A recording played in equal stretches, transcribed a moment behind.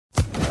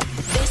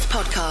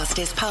podcast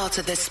is part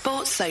of the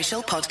Sports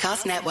Social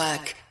Podcast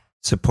Network.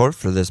 Support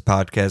for this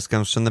podcast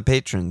comes from the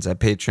patrons at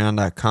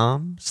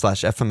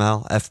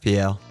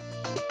patreon.com/FMLFPL.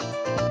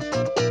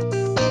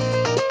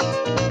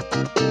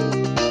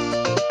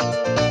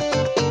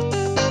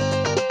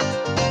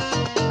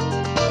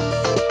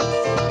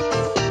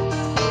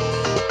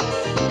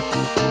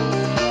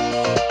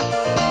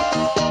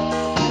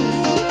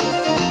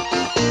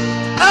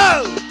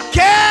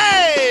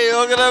 Okay!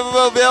 Welcome to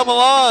FMLFPL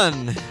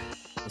Milan.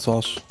 It's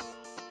Walsh.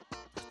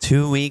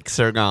 2 weeks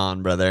are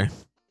gone, brother.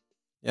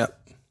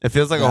 Yep. It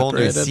feels like a whole new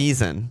Evaporated.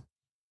 season.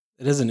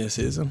 It is a new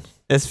season.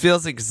 This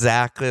feels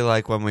exactly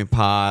like when we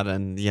pod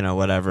and,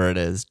 whatever it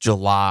is,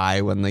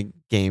 July when the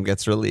game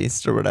gets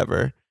released or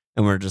whatever.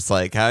 And we're just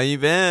like, how you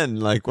been?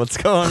 Like, what's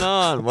going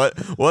on?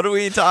 What do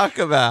we talk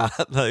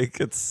about? Like,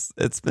 it's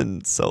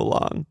been so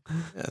long.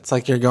 Yeah, it's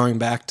like you're going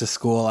back to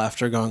school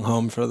after going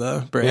home for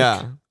the break.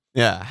 Yeah.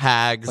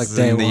 Hags Like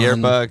day in the one.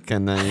 yearbook,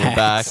 and then you're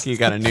back. You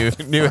got a new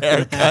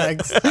haircut.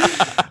 Hags.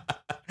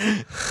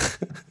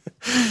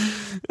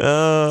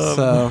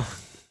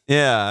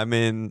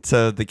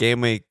 So the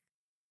game week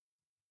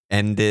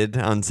ended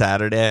on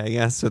Saturday, I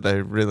guess, with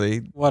a really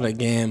What a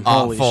game.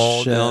 awful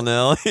Holy shit.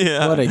 0-0.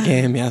 Yeah. What a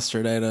game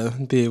yesterday to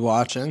be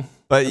watching.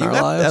 But in our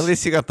lives. at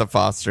least you got the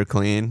Foster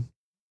clean.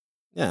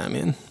 Yeah, I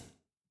mean, it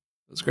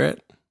was great.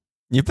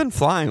 You've been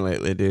flying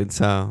lately, dude,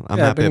 so I'm I've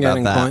happy been about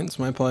getting that. points,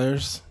 my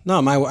players. No,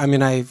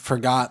 I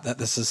forgot that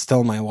this is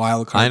still my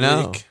wild card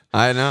week.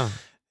 I know.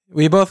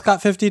 We both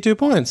got 52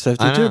 points.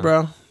 52,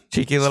 bro.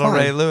 Cheeky little fine.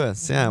 Ray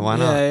Lewis. Yeah, why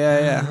not?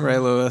 Yeah. Ray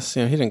Lewis.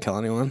 He didn't kill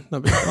anyone. No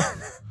big deal.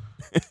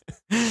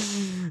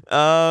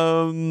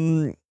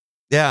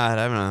 Yeah, I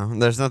don't know.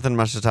 There's nothing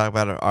much to talk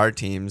about our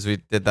teams. We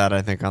did that,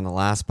 I think, on the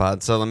last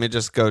pod. So let me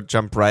just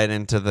jump right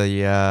into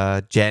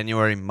the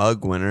January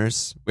mug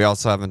winners. We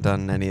also haven't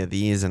done any of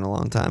these in a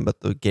long time, but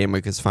the game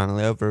week is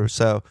finally over.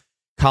 So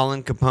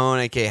Colin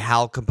Capone, aka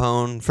Hal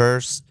Capone,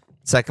 first.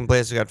 Second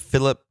place, we got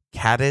Philip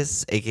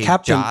Caddis, aka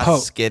Captain Josh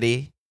Pope.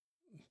 Skitty.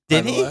 By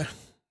Did the he? way.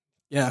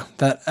 Yeah,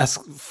 that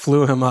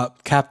flew him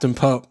up. Captain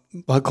Pope,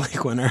 Bug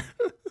League winner.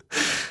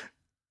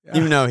 Yeah.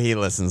 You know he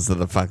listens to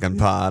the fucking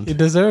pod. He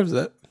deserves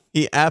it.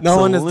 He absolutely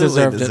No one has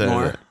deserved deserved it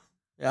more.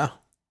 Yeah.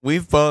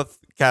 We've both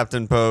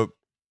Captain Pope,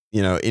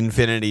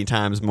 infinity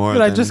times more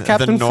Dude, I than just the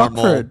Captain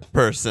normal Fuckford.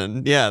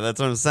 person. Yeah, that's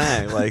what I'm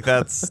saying. Like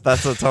that's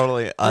a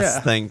totally us Yeah.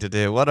 thing to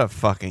do. What a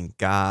fucking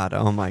god!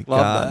 Oh my Love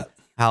god, that.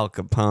 Hal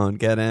Capone,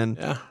 get in.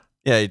 Yeah.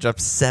 He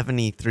dropped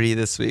 73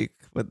 this week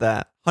with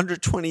that.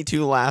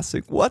 122 last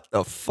week. What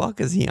the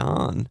fuck is he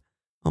on?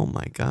 Oh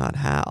my god,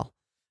 Hal.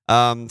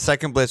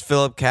 Second place,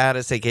 Philip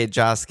Caddis, aka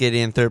Josh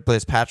Gideon. Third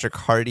place, Patrick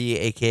Hardy,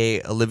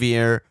 aka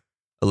Olivier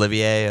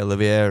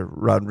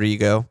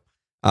Rodrigo.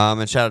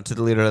 And shout out to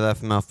the leader of the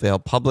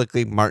FMLFPL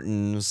publicly,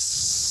 Martin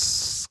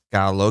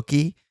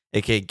Scaloki,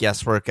 aka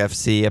Guesswork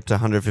FC, up to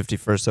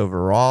 151st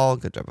overall.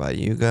 Good job by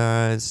you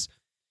guys.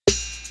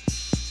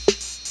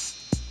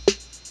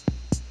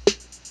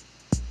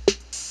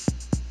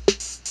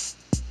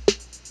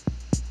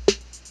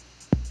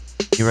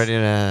 You ready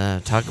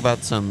to talk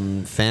about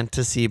some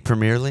fantasy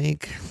Premier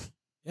League?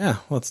 Yeah,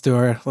 let's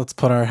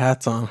put our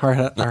hats on,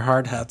 our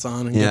hard hats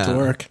on, and get to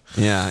work.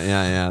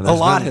 Yeah. A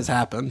lot has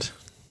happened.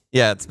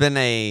 Yeah, it's been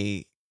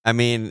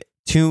in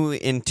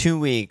 2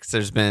 weeks,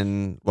 there's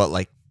been,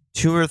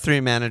 2 or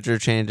 3 manager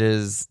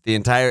changes, the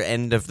entire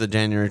end of the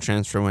January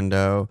transfer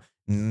window,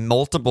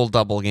 multiple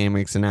double game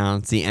weeks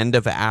announced, the end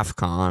of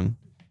AFCON,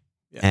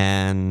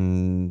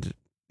 and,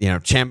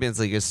 Champions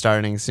League is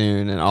starting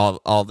soon, and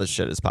all this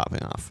shit is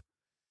popping off.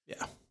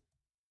 Yeah.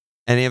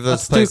 Any of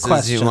those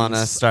places you want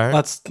to start?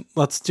 Let's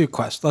do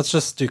questions. Let's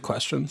just do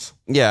questions.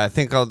 Yeah, I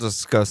think I'll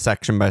just go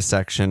section by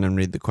section and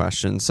read the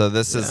questions. So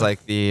this is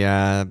like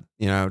the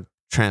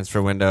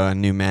transfer window and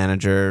new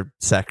manager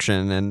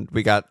section, and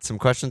we got some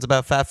questions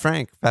about Fat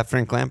Frank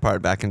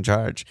Lampard back in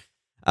charge.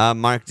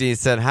 Mark D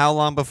said, how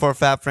long before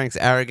Fat Frank's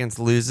arrogance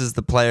loses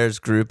the players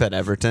group at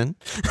Everton?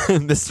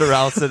 Mr.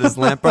 Ralph said, is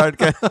Lampard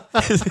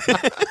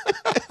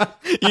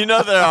You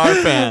know there are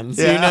fans.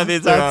 Yeah, you know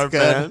these are our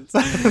good. fans.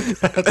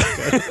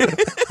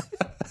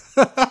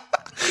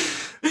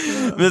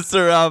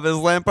 Mr. Ralph, is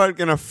Lampard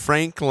going to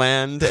Frank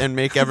land and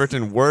make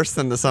Everton worse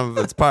than the sum of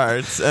its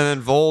parts? And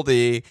then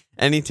Voldy,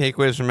 any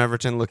takeaways from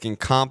Everton looking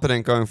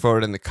competent going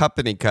forward in the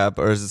Company Cup,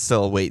 or is it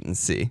still a wait and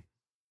see?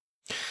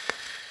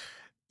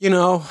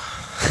 Before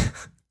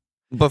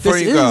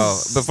you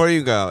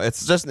go,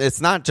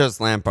 it's not just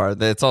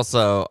Lampard. It's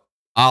also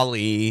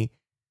Ali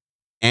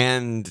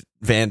and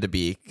Van de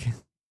Beek.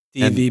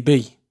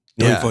 DVB.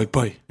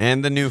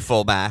 And the new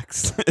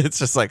fullbacks. It's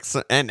just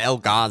and El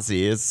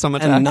Ghazi. It's so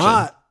much And action.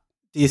 not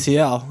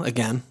DCL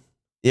again.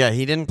 Yeah,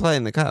 he didn't play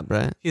in the cup,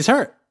 right? He's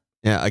hurt.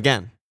 Yeah,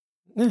 again.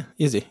 Yeah,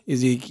 easy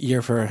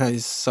year for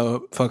he's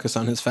so focused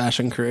on his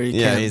fashion career. He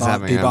can't he's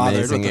having be an bothered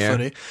amazing with the year.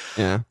 footy.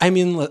 Yeah. I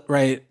mean,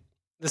 right,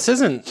 this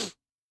isn't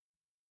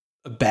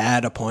a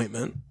bad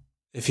appointment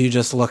if you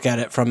just look at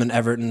it from an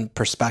Everton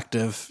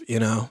perspective.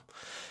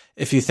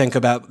 if you think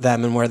about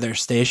them and where their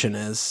station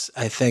is,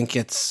 I think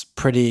it's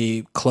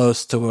pretty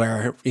close to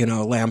where,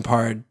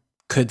 Lampard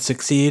could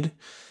succeed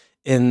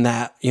in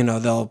that,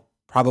 they'll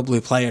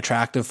probably play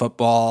attractive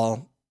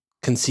football,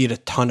 concede a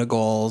ton of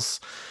goals,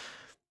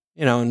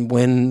 and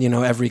win,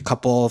 every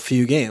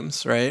few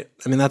games, right?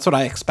 I mean, that's what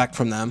I expect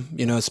from them,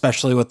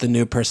 especially with the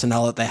new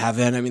personnel that they have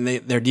in. I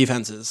mean, their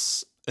defense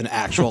is an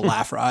actual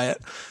laugh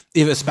riot,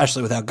 even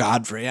especially without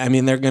Godfrey. I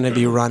mean, they're going to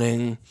be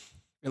running.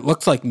 It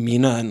looks like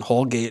Mina and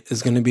Holgate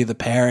is going to be the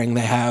pairing.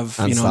 They have,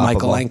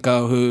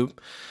 Michaelenko, who,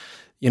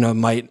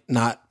 might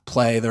not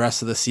play the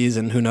rest of the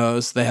season. Who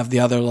knows? They have the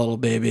other little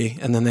baby,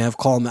 and then they have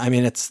Coleman. I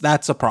mean,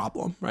 that's a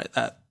problem, right?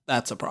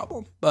 That's a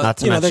problem. But not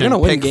to mention they're going to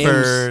win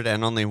Pickford games.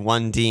 And only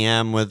one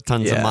DM with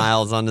tons of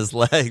miles on his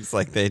legs.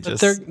 Like they're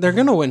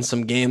going to win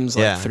some games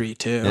like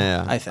 3-2.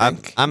 Yeah. I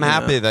think. I'm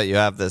happy that you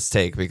have this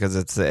take because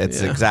it's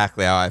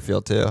exactly how I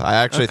feel too.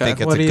 I actually think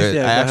it's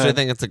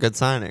it's a good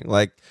signing.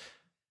 Like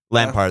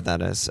Lampard,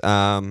 that is.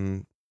 I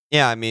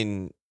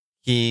mean,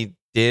 he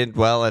did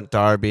well at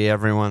Derby.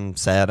 Everyone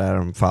said, I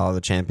don't follow the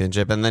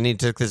championship. And then he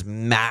took this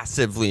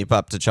massive leap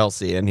up to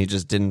Chelsea and he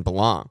just didn't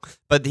belong.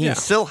 But he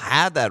still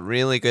had that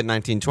really good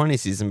 1920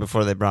 season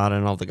before they brought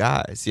in all the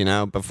guys,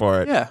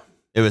 before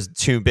it was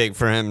too big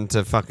for him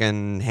to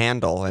fucking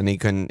handle and he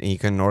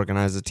couldn't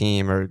organize a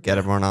team or get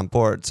everyone on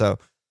board. So,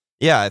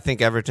 I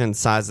think Everton's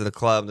size of the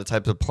club, the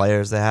types of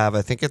players they have,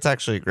 I think it's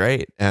actually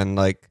great. And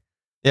like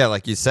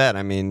you said,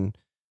 I mean,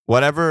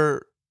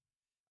 whatever,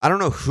 I don't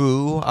know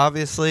who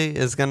obviously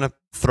is going to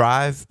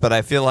thrive, but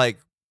I feel like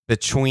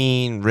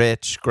between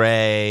Rich,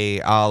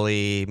 Gray,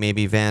 Ollie,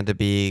 maybe Van de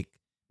Beek,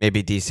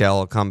 maybe DCL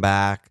will come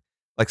back.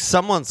 Like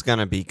someone's going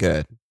to be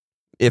good.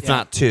 If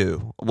not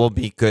two, will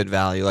be good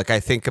value. Like I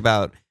think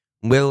about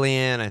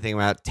Willian, I think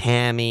about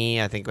Tammy,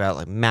 I think about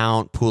like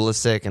Mount,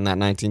 Pulisic in that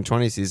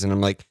 1920 season.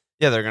 I'm like,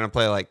 they're going to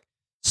play like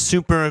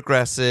super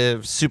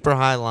aggressive, super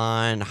high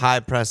line, high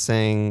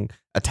pressing,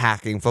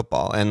 attacking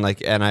football. And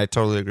I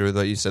totally agree with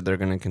what you said. They're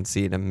going to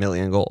concede 1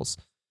 million goals.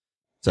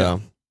 So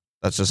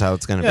that's just how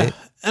it's going to be.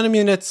 And I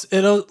mean,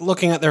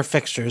 looking at their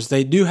fixtures,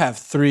 they do have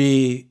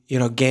 3,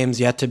 games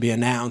yet to be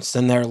announced,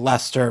 and they're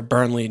Leicester,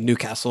 Burnley,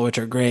 Newcastle, which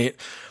are great.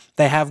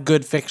 They have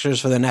good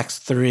fixtures for the next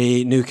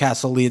 3,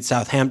 Newcastle, Leeds,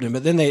 Southampton,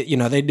 but then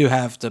they do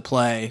have to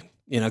play,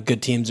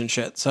 good teams and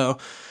shit. So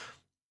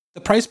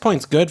the price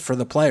point's good for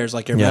the players,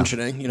 like you're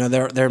mentioning.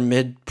 They're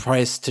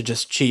mid-price to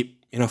just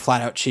cheap,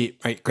 flat out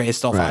cheap, right? Gray's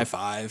still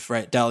 5'5",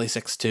 right? Deli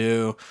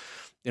 6'2",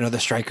 the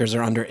strikers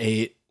are under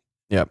 8.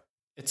 Yep.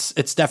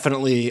 It's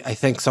definitely, I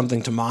think,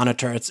 something to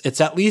monitor.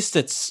 It's at least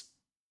it's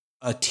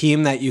a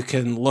team that you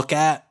can look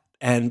at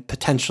and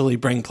potentially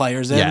bring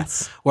players in.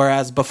 Yes.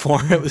 Whereas before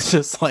it was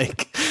just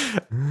like,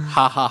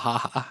 ha ha ha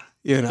ha.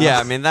 Yeah,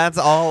 I mean that's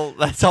all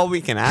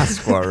we can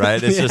ask for,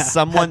 right? It's just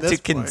someone to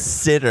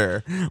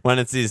consider when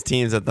it's these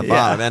teams at the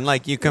bottom. And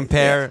like you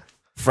compare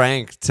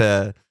Frank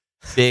to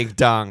Big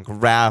Dunk,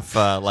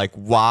 Rafa, like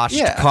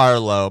washed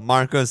Carlo,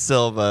 Marco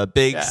Silva,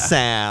 Big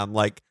Sam,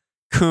 like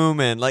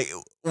Koeman, like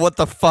what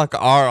the fuck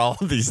are all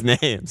of these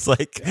names?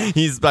 Like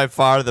he's by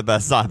far the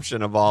best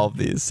option of all of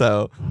these.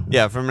 So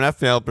from an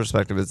FPL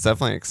perspective, it's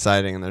definitely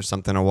exciting and there's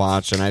something to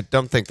watch. And I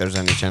don't think there's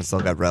any chance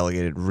they'll get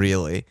relegated,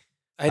 really.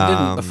 I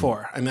didn't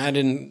before. I mean, I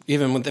didn't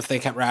even if they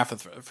kept Rafa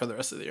for the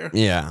rest of the year.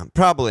 Yeah,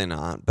 probably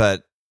not.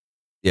 But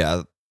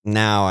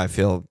now I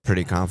feel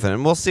pretty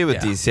confident. We'll see with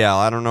DCL.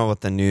 I don't know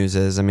what the news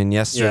is. I mean,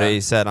 yesterday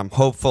he said, I'm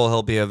hopeful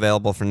he'll be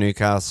available for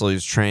Newcastle.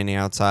 He's training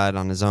outside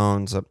on his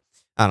own. So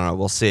I don't know.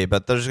 We'll see.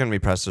 But there's going to be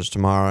pressers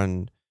tomorrow.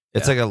 And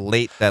it's like a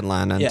late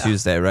deadline on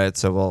Tuesday, right?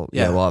 So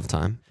we'll have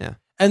time. Yeah.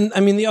 And I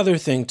mean, the other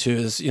thing too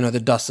is,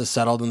 the dust is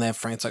settled and they have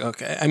Frank's like,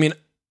 okay. I mean,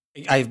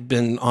 I've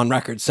been on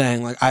record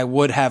saying like I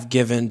would have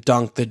given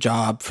Dunk the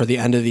job for the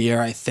end of the year.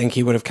 I think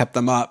he would have kept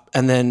them up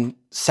and then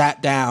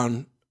sat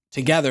down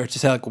together to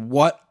say like,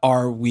 what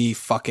are we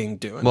fucking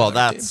doing? Well,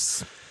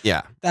 that's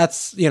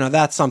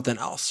that's something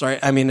else, right?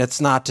 I mean, it's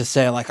not to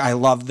say like I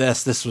love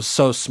this. This was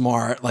so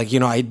smart. Like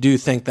I do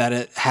think that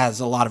it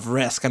has a lot of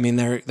risk. I mean,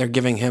 they're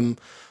giving him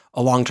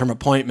a long-term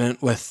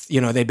appointment with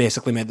they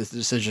basically made this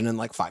decision in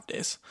like 5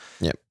 days.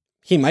 Yep.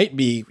 He might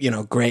be,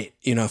 great,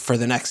 for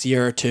the next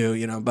year or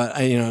two, but,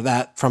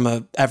 that from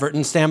a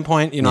Everton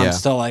standpoint, I'm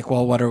still like,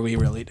 well, what are we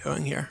really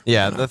doing here?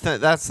 Yeah,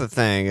 that's the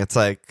thing. It's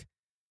like,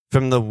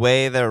 from the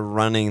way they're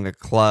running the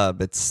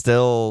club, it's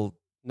still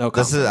no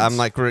confidence. I'm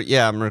like,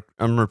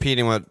 I'm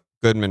repeating what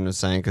Goodman was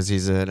saying because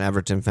he's an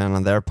Everton fan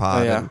on their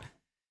pod. Oh,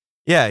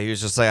 yeah. He was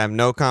just like, I have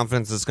no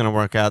confidence it's going to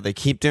work out. They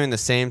keep doing the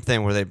same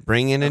thing where they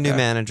bring in a new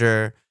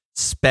manager,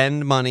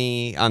 spend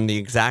money on the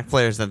exact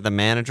players that the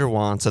manager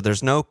wants. So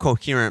there's no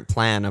coherent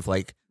plan of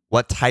like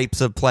what types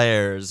of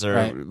players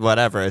or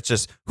whatever. It's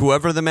just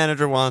whoever the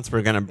manager wants,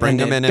 we're going to bring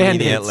them in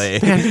immediately.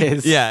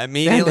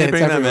 Immediately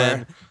bring them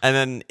in. And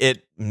then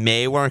it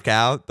may work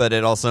out, but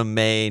it also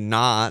may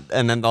not.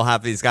 And then they'll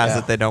have these guys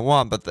that they don't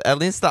want. But at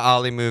least the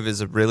Ollie move is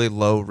a really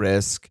low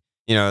risk.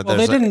 Well,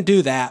 they didn't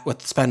do that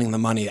with spending the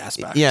money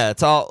aspect. Yeah,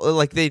 it's all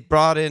like they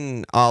brought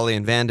in Ollie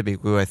and Van de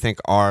Beek, who I think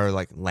are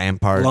like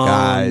Lampard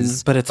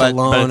guys, but it's a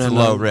loan, but it's and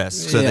low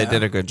risk, so they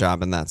did a good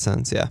job in that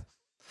sense. Yeah,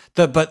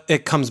 but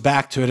it comes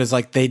back to it is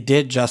like they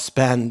did just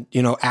spend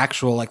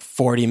actual like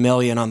 40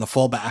 million on the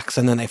fullbacks,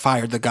 and then they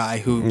fired the guy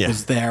who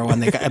was there when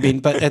they got. I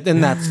mean, but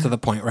and that's to the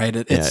point,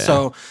 right?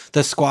 So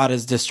the squad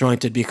is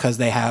disjointed because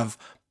they have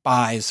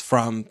buys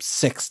from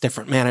 6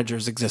 different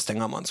managers existing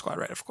on one squad,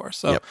 right? Of course,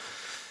 so. Yep.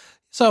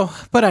 So,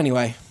 but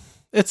anyway,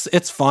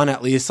 it's fun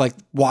at least. Like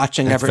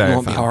watching Everton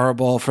won't be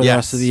horrible for the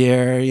rest of the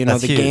year. The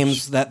huge.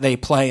 Games that they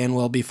play in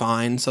will be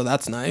fine. So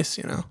that's nice.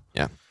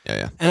 Yeah.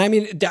 And I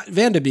mean,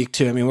 Van de Beek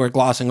too. I mean, we're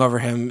glossing over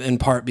him in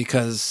part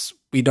because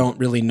we don't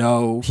really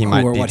know he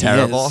might be what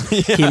terrible. He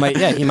is. He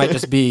might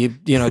just be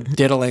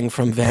diddling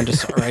from Van de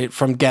Sar, right,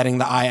 from getting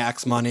the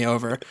Ajax money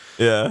over.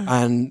 Yeah,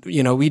 and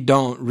we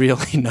don't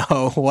really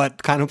know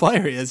what kind of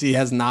player he is. He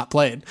has not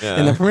played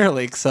in the Premier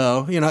League,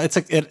 so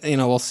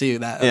we'll see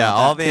that. Yeah,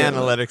 all the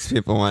analytics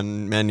people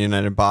when Man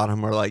United bought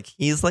him were like,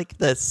 he's like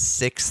the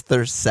 6th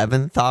or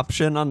 7th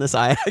option on this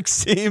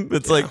Ajax team.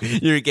 It's like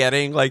you're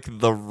getting like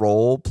the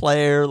role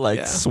player,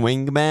 like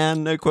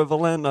swingman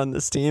equivalent on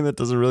this team. It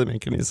doesn't really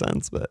make any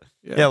sense, but.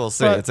 Yeah, we'll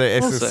see. It's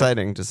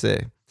exciting to see.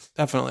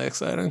 Definitely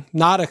exciting.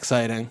 Not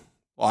exciting.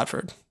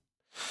 Watford.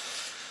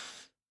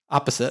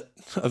 Opposite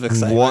of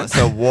excitement.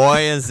 So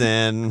Woy is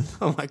in.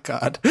 Oh my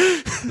God.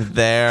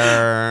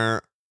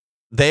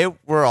 They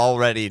were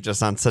already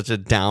just on such a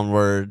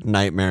downward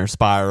nightmare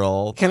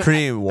spiral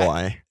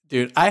pre-Woy.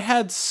 Dude, I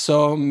had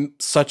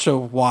such a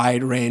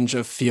wide range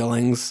of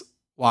feelings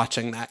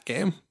watching that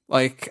game.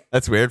 Like,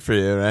 that's weird for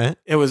you, right?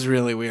 It was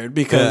really weird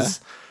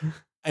because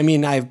I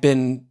mean, I've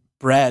been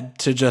bred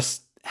to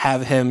just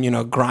have him,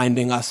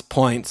 grinding us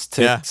points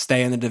to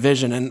stay in the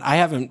division, and I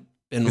haven't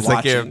been watching.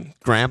 Like your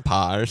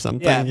grandpa or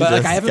something. Yeah, but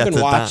like I haven't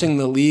been watching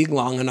the league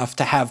long enough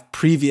to have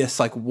previous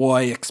like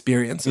Woy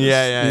experiences.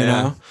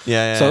 Yeah.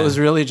 So it was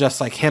really just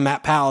like him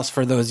at Palace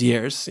for those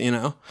years.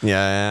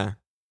 Yeah.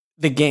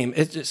 The game,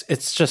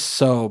 it's just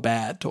so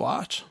bad to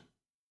watch.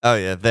 Oh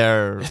yeah,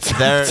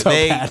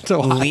 they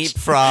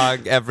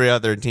leapfrog every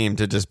other team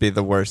to just be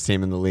the worst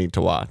team in the league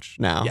to watch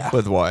now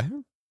with Woy.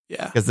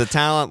 Yeah, because the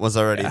talent was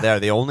already there.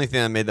 The only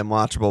thing that made them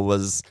watchable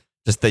was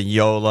just the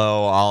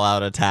YOLO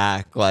all-out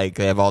attack. Like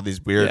they have all these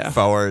weird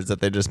forwards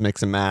that they just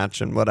mix and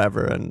match and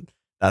whatever, and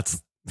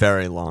that's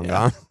very long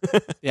gone.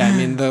 Yeah, I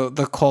mean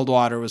the cold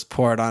water was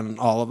poured on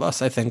all of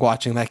us. I think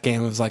watching that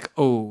game was like,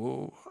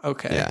 oh,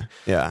 okay,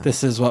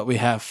 this is what we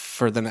have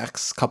for the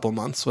next couple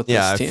months with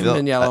this team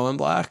in yellow and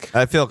black.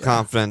 I feel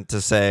confident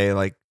to say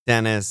like.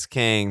 Dennis,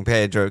 King,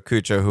 Pedro,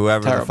 Cucho,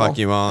 whoever the fuck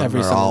you own,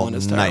 are all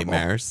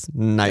nightmares.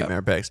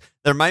 Nightmare picks.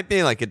 There might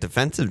be like a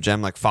defensive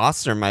gem, like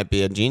Foster might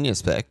be a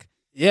genius pick.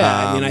 Yeah,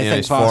 I mean, I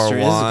think Foster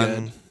is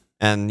good.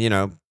 And,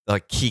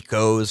 like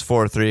Kiko's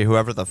 4-3,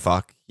 whoever the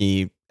fuck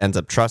he ends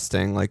up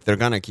trusting, like they're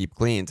going to keep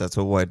cleans. That's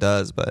what Woy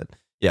does. But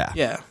yeah.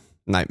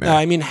 Nightmare. No,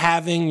 I mean,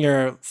 having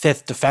your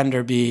 5th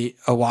defender be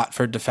a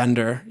Watford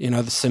defender, the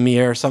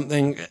Samir or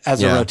something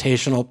as a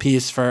rotational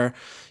piece for,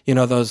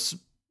 those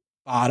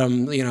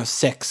bottom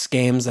 6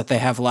 games that they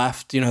have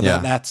left,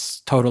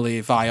 that's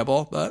totally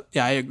viable. But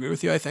I agree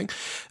with you. I think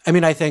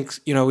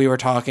we were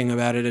talking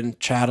about it in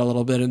chat a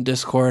little bit in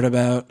Discord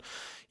about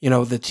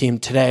the team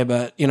today,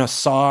 but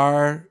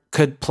Sarr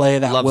could play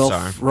that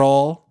Wilf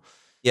role.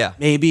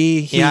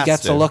 Maybe he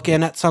gets a look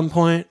in at some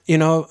point.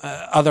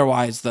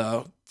 Otherwise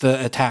though,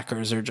 the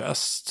attackers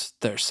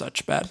they're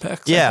such bad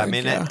picks. Yeah, I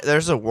mean,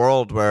 there's a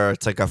world where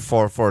it's like a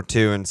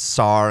 4-4-2 and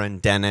Sarr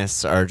and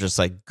Dennis are just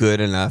like good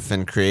enough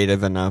and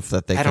creative enough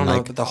that they can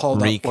like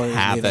wreak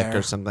havoc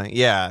or something.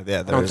 Yeah.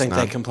 I don't think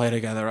they can play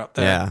together up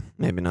there. Yeah,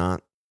 maybe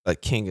not.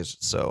 But King is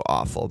so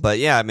awful. But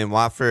yeah, I mean,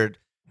 Watford,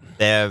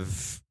 they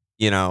have,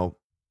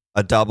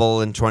 a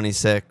double in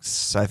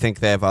 26. I think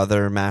they have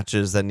other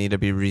matches that need to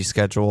be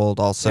rescheduled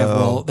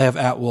also. They have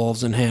at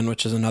Wolves in hand,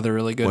 which is another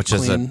really good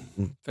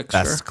clean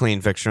fixture. Best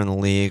clean fixture in the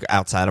league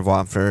outside of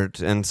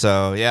Watford. And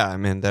so, I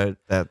mean,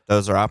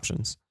 those are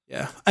options.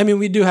 Yeah. I mean,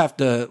 we do have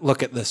to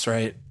look at this,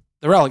 right?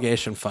 The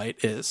relegation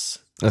fight is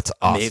awesome.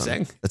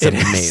 Amazing. It's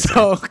amazing. Is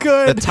so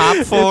good. The top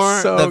 4,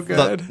 it's so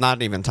good.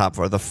 Not even top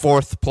 4, the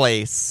 4th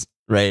place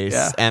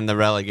race and the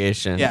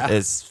relegation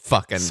is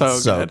fucking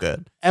so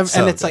good. And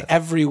it's like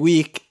every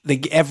week,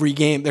 every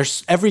game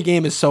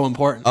is so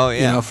important. Oh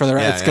yeah, for the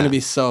it's going to be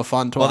so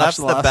fun to watch. Well, that's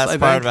the best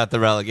part about the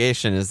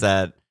relegation is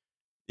that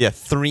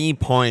 3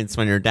 points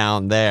when you're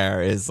down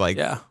there is like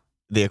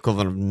the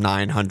equivalent of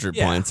 900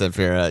 points if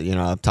you're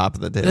up top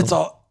of the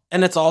table.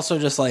 And it's also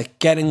just like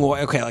getting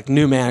like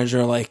new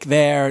manager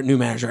new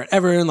manager at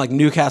Everton, like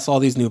Newcastle,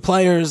 all these new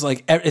players,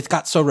 like it's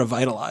got so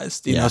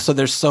revitalized, you know. So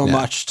there's so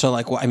much to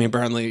like. I mean,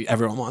 Burnley,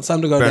 everyone wants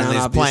them to go down.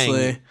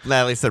 Obviously,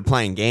 at least they're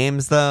playing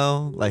games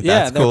though. Like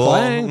that's they're cool.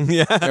 Playing.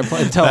 They're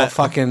playing until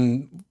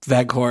fucking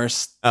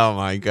Veghorst, Oh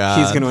my god,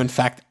 he's going to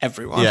infect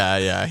everyone.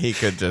 Yeah, he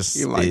could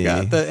just. Oh my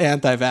god, the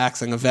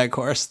anti-vaxxing of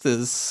Veghorst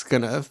is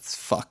going to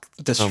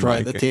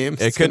destroy the team.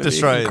 It could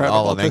destroy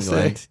all of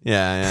England.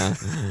 Yeah.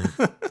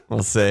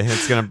 We'll see.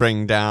 It's going to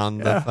bring down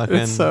the fucking.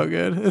 It's so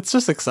good. It's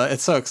just exciting.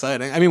 It's so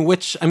exciting. I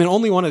mean,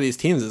 only one of these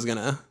teams is going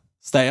to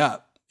stay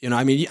up.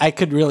 I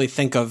could really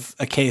think of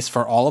a case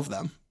for all of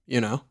them.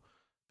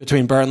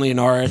 Between Burnley,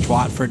 Norwich,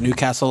 Watford,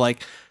 Newcastle,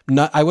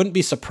 I wouldn't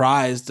be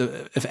surprised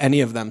if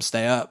any of them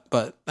stay up,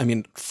 but I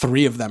mean,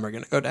 3 of them are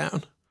going to go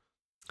down.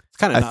 It's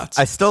kind of nuts.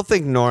 I still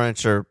think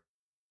Norwich are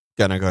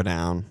going to go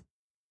down.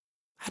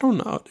 I don't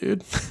know,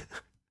 dude.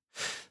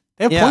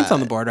 They have points on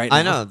the board right now.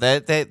 I know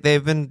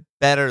they've been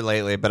better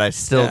lately, but I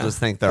still just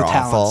think they're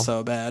awful.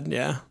 So bad,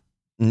 yeah.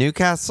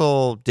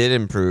 Newcastle did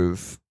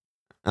improve.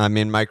 I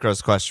mean,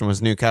 Micro's question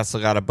was, Newcastle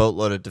got a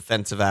boatload of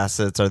defensive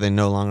assets. Are they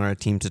no longer a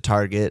team to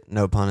target?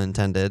 No pun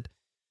intended.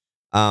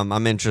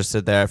 I'm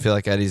interested there. I feel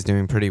like Eddie's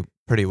doing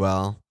pretty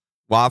well.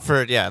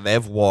 Watford, yeah, they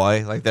have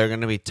Woy. They're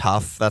going to be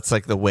tough. That's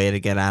the way to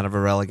get out of a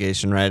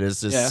relegation, right?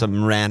 Is just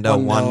some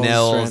random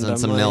 1-0s and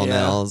some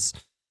 0-0s.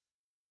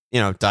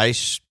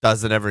 Dyche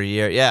does it every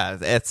year. Yeah,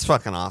 it's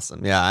fucking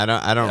awesome. Yeah,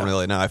 I don't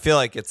really know. I feel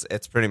like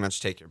it's pretty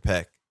much take your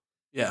pick.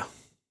 Yeah,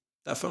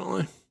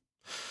 definitely.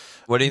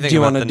 What do you think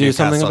about the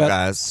Newcastle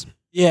guys?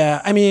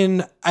 Yeah, I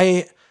mean,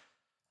 I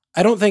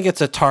don't think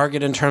it's a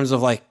target in terms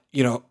of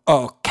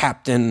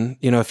captain,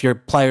 if your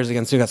players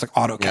against Newcastle,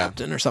 auto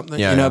captain or something,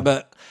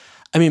 but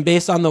I mean,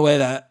 based on the way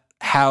that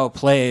Howe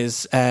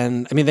plays,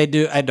 and I mean,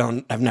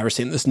 I've never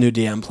seen this new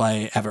DM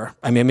play ever.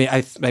 I mean,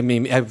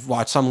 I've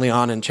watched some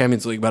Lyon in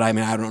Champions League, but I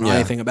mean, I don't know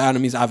anything about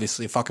him. He's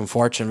obviously a fucking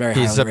fortune, very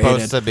highly rated. He's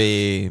supposed to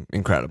be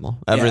incredible.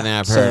 Everything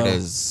I've heard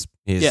is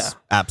he's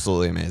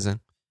absolutely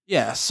amazing.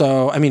 Yeah,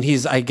 so I mean,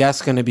 he's I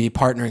guess going to be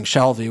partnering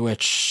Shelvey,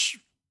 which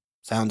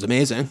sounds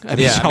amazing. I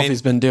mean,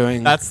 Shelvey's been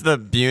doing. That's the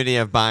beauty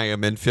of buying a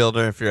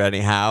midfielder. If you're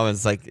Eddie Howe,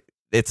 is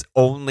it's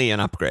only an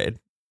upgrade.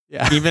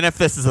 Yeah, even if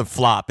this is a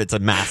flop, it's a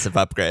massive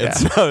upgrade. Yeah.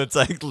 So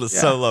it's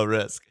so low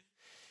risk.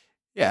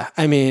 Yeah,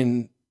 I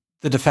mean,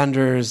 the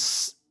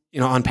defenders,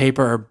 on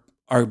paper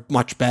are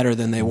much better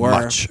than they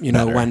were.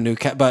 When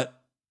Newcastle,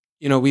 but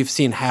we've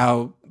seen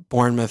how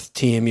Bournemouth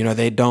team,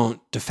 they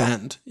don't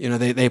defend.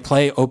 They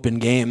play open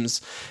games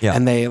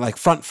and they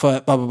front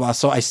foot, blah, blah, blah.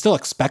 So I still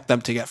expect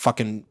them to get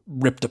fucking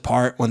ripped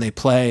apart when they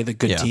play the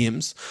good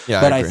teams.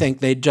 Yeah, but I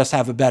think they just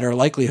have a better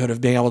likelihood of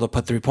being able to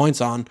put 3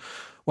 points on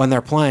when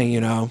they're playing,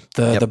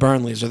 the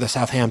Burnleys or the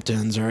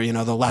Southamptons or,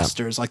 the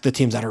Leicesters, the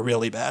teams that are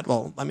really bad.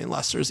 Well, I mean,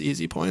 Leicester's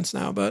easy points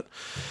now, but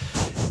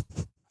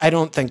I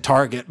don't think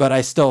target, but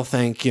I still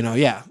think,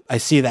 I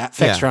see that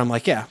fixture. I'm I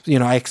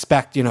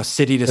expect,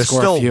 City to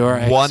score fewer.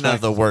 One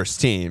of the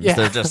worst teams. Yeah,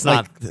 they're just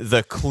not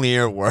the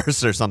clear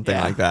worst or something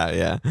like that.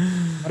 Yeah.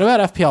 What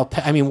about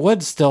FPL? I mean,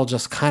 Wood still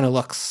just kind of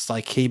looks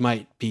like he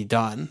might be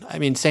done. I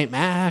mean, St.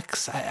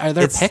 Max, are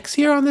there picks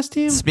here on this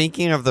team?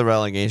 Speaking of the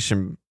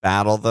relegation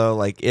battle,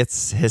 though,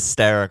 it's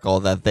hysterical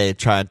that they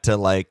tried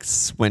to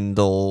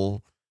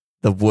swindle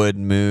the Wood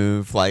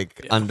move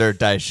under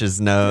Dyche's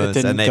nose,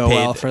 and they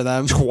paid for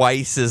them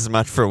twice as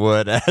much for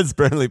Wood as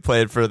Burnley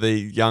played for the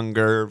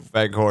younger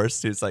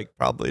Veghorst, who's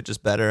probably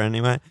just better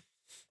anyway.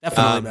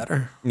 Definitely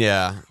better.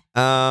 Yeah.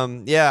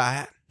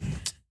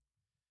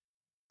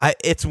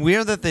 It's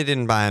weird that they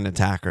didn't buy an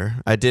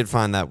attacker. I did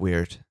find that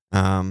weird. They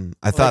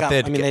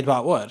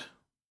bought Wood.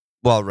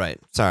 Well, right.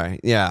 Sorry.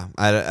 Yeah.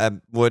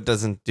 Wood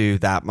doesn't do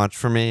that much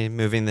for me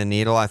moving the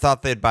needle. I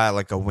thought they'd buy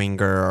a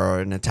winger or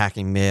an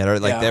attacking mid, or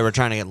they were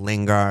trying to get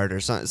Lingard or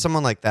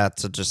someone like that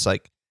to just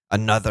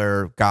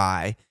another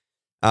guy.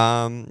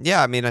 I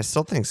mean, I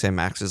still think St.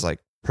 Max is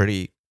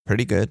pretty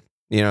good.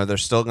 They're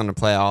still going to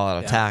play all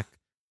out attack.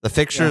 The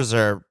fixtures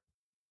are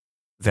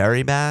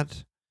very bad.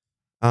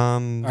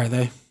 Are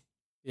they?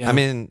 Yeah. I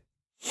mean,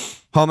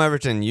 home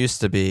Everton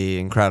used to be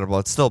incredible.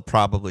 It's still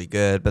probably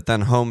good, but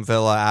then home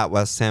Villa, at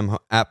West Ham,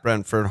 at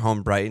Brentford,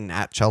 home Brighton,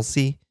 at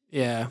Chelsea.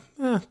 Yeah,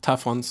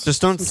 tough ones.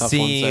 Just don't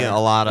see a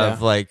lot of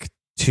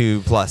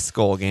 2+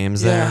 goal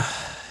games there.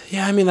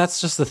 Yeah, I mean, that's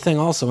just the thing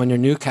also when you're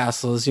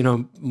Newcastle is,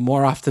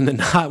 more often than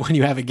not when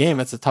you have a game,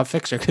 it's a tough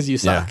fixture because you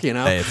suck,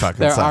 There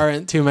suck.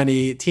 aren't too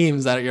many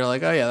teams that you're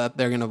that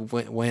they're going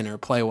to win or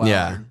play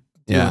well or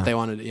do what they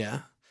want to do. Yeah.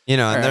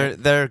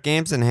 And their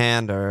games in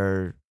hand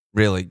are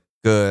really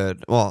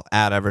good. Well,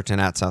 at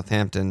Everton, at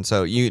Southampton.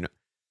 So,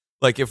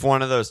 if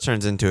one of those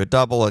turns into a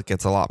double, it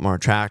gets a lot more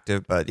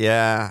attractive. But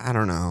yeah, I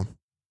don't know.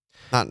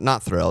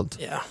 Not thrilled.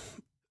 Yeah.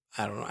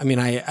 I don't know. I mean,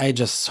 I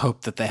just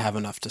hope that they have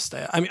enough to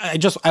stay. I mean,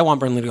 I want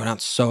Burnley to go down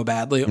so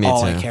badly.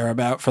 All I care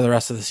about for the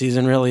rest of the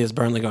season really is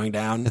Burnley going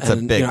down. It's a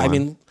big one. I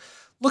mean,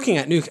 looking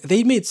at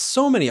they made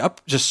so many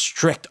just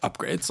strict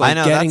upgrades. I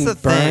know, getting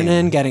that's the Burn thing.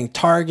 in, getting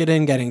Target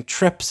in, getting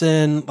Trips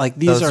in.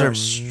 These are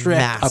strict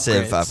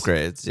massive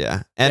upgrades.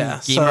 Yeah.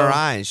 And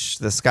Guimaraes,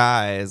 this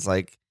guy is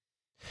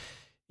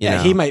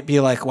he might be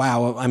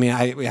wow. I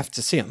mean, we have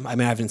to see him. I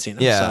mean, I haven't seen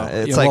him.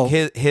 Yeah, so,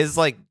 it's his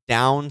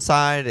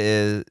downside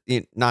is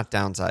not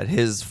downside.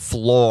 His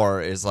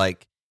floor is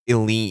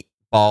elite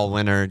ball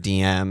winner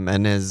DM,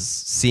 and his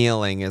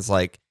ceiling is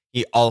like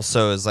he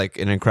also is like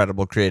an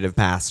incredible creative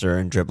passer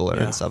and dribbler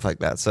and stuff like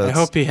that. So I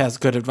hope he has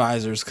good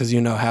advisors because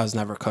Howe's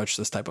never coached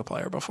this type of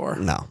player before.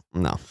 No.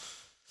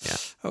 Yeah.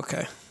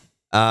 Okay.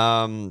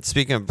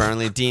 Speaking of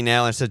Burnley, D.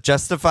 Naylor said,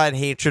 justified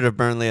hatred of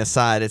Burnley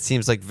aside, it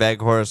seems like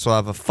Weghorst will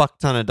have a fuck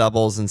ton of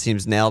doubles and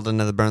seems nailed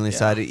into the Burnley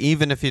side,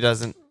 even if he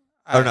doesn't.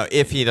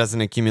 If he doesn't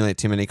accumulate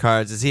too many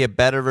cards. Is he a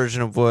better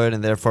version of Wood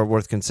and therefore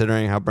worth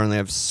considering how Burnley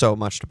have so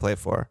much to play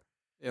for?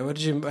 Yeah, what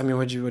do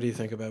you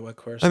think about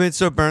Weghorst? I mean,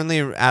 so Burnley,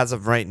 as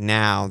of right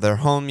now, they're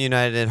home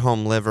United,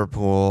 home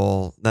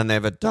Liverpool. Then they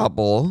have a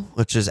double,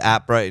 which is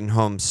at Brighton,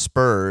 home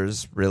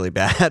Spurs, really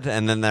bad.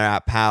 And then they're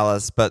at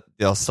Palace, but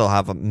they'll still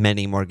have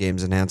many more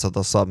games in hand, so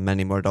they'll still have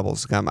many more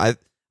doubles to come.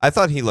 I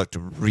thought he looked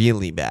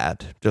really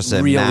bad. Just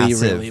a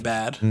really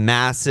bad.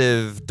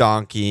 Massive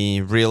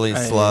donkey, really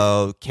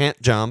slow, can't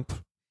jump.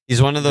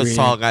 He's one of those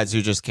tall guys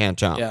who just can't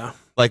jump. Yeah.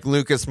 Like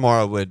Lucas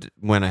Moura would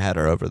win a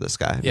header over this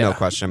guy. Yeah. No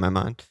question in my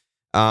mind.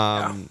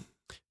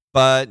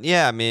 But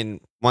yeah, I mean,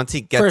 once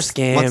he gets first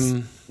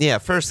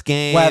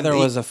game, Weather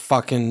was a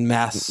fucking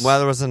mess.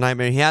 Weather was a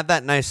nightmare. He had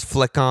that nice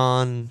flick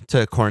on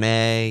to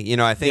Cornet.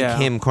 I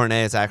think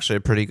Cornet is actually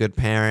a pretty good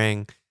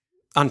pairing.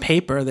 On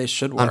paper, they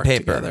should work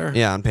together.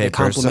 Yeah, on paper. They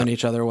complement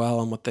each other well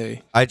on what they...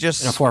 in a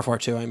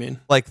 4-4-2, I mean.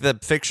 Like, the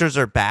fixtures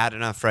are bad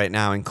enough right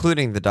now,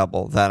 including the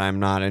double, that I'm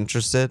not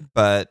interested.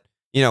 But,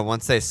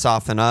 once they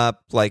soften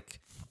up, like,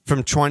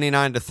 from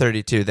 29 to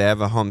 32, they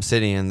have a home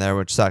city in there,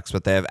 which sucks.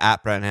 But they have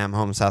at Brentford,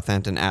 home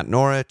Southampton, at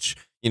Norwich.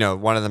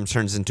 One of them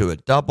turns into a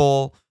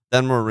double.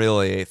 Then we're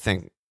really,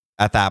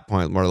 at that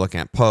point, we're looking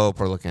at Pope,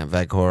 we're looking at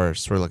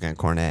Weghorst, we're looking at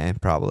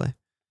Cornet, probably.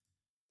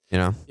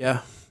 Yeah.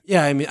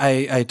 Yeah, I mean,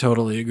 I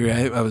totally agree.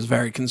 I was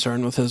very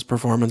concerned with his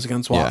performance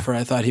against Watford.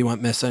 I thought he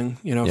went missing,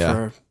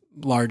 for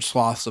large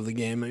swaths of the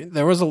game. I mean,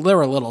 there were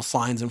little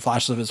signs and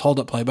flashes of his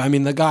hold-up play, but I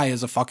mean, the guy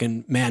is a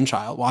fucking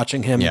man-child.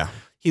 Watching him,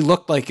 he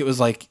looked like it was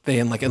like they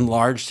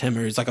enlarged him,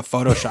 or he's like a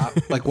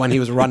Photoshop, like when he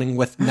was running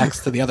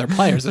next to the other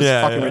players. It's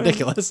fucking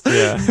ridiculous.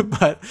 Yeah.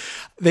 But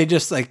they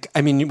just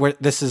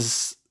this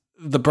is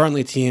the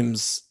Burnley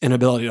team's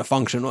inability to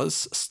function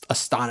was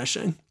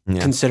astonishing.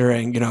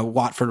 Considering,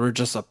 Watford were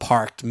just a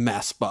parked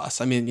mess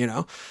bus. I mean,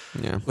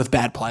 with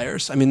bad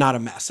players. I mean, not a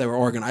mess. They were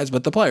organized,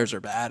 but the players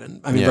are bad.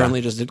 And I mean, Burnley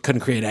just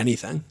couldn't create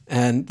anything.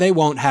 And they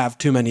won't have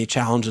too many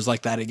challenges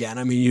like that again.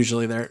 I mean,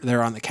 usually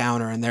they're on the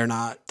counter and they're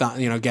not,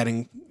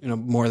 getting,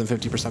 more than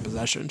 50%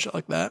 possession and shit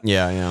like that.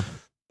 Yeah.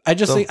 I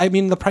just think,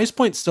 the price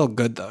point's still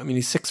good though. I mean,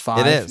 he's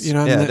 6'5". It is. It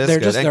is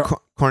good. Just,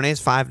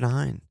 Cornet's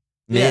 5'9".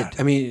 Mid. Yeah,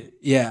 I mean,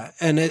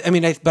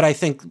 and but I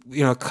think,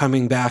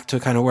 coming back to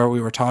kind of where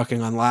we were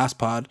talking on last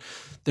pod,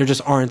 there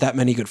just aren't that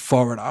many good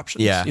forward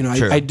options. Yeah,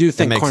 I do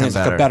think Cornet's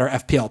like a better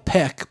FPL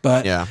pick,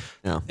 but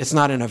it's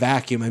not in a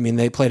vacuum. I mean,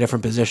 they play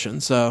different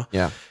positions. So,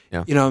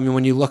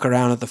 when you look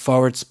around at the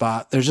forward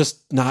spot, there's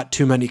just not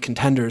too many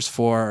contenders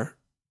for,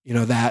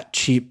 that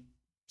cheap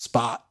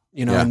spot.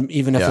 And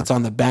even if it's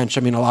on the bench,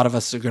 I mean, a lot of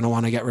us are going to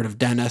want to get rid of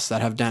Dennis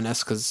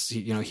because,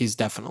 he's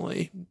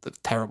definitely the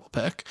terrible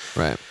pick.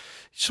 Right.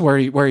 So where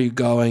are you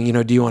going?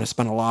 Do you want to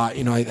spend a lot?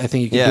 I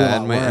think you can do a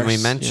lot worse. And we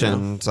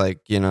mentioned,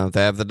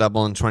 they have the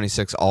double in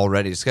 26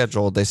 already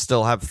scheduled. They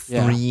still have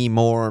 3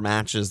 more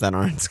matches that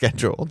aren't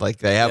scheduled. Like,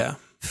 they have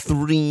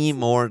 3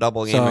 more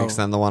double game weeks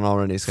than the one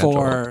already scheduled.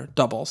 4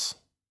 doubles.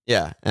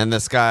 Yeah, and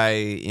this guy,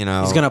 he's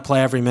going to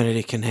play every minute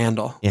he can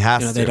handle. He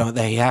has to.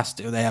 He has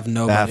to. They have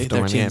nobody.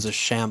 Their team's a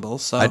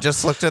shambles. So I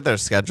just looked at their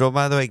schedule,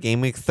 by the way.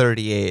 Game week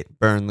 38,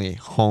 Burnley,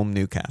 home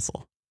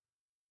Newcastle.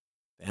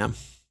 Damn.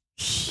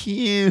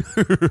 Huge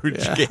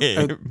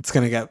game. It's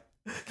going to get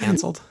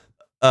canceled.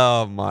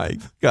 Oh my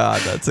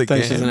God, that's a game.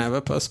 She's going to have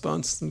it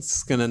postponed.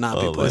 It's going to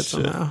not be played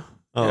somehow.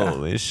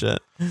 Holy shit.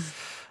 All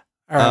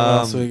right, what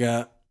else we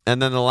got?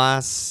 And then the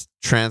last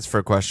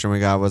transfer question we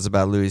got was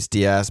about Luis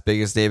Diaz.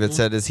 Biggest David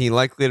said, is he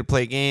likely to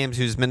play games?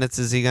 Whose minutes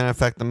is he going to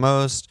affect the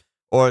most?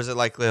 Or is it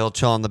likely he'll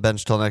chill on the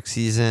bench till next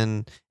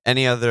season?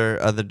 Any other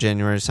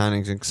January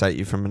signings excite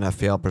you from an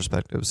FPL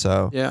perspective?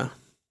 So,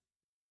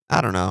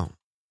 I don't know.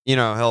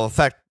 He'll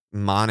affect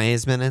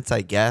Mane's minutes,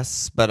 I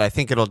guess, but I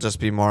think it'll just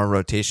be more a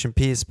rotation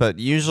piece. But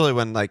usually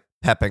when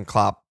Pep and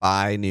Klopp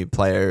buy new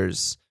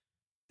players,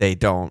 they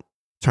don't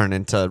turn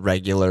into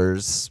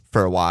regulars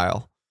for a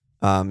while.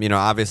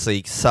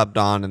 Obviously subbed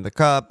on in the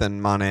cup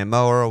and Mane and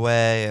Mo are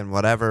away and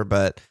whatever,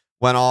 but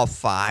when all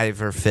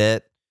 5 are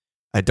fit,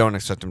 I don't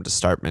expect him to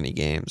start many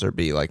games or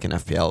be like an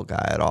FPL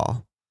guy at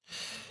all.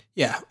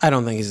 Yeah, I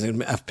don't think he's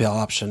an FPL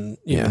option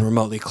even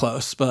remotely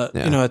close, but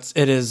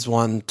it is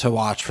one to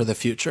watch for the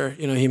future.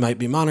 He might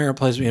be Mane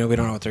replacement. We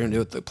don't know what they're going to do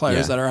with the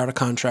players that are out of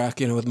contract.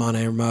 With Mane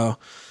or Mo,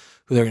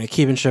 who they're going to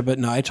keep and ship it.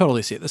 No, I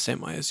totally see it the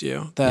same way as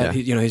you. That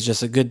he's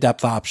just a good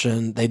depth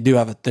option. They do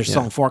have they're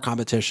still in 4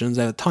 competitions.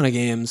 They have a ton of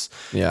games.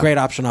 Yeah. Great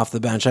option off the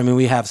bench. I mean,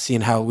 we have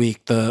seen how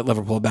weak the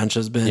Liverpool bench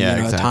has been,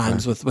 at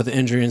times with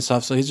injury and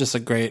stuff. So he's just a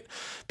great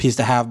piece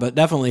to have, but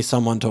definitely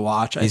someone to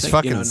watch. I think,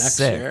 fucking next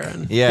sick. year.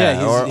 And he's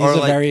a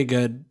like very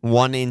good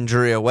one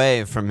injury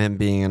away from him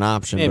being an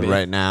option, but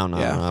right now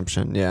not an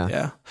option.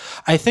 Yeah.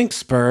 I think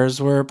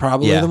Spurs were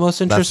probably the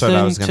most interesting that's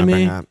what I was to me.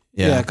 bring up.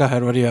 Yeah, go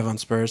ahead. What do you have on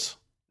Spurs?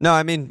 No,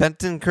 I mean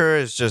Bentancur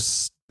is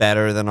just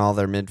better than all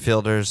their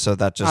midfielders, so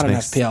that just not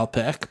makes an FPL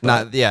pick.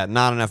 Not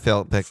an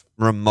FPL pick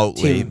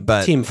remotely,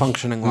 but team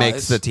functioning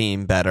makes the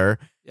team better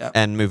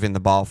and moving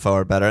the ball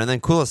forward better. And then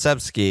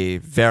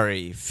Kulusevski,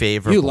 very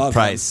favorable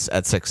price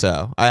at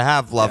 6-0. I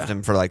have loved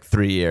him for like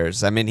 3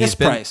 years. I mean, he's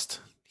been priced.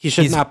 He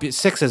should not be.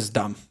 6 is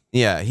dumb.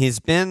 Yeah, he's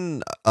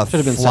been a Should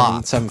have been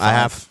flop. 7.5.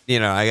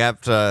 I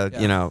have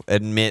to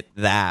admit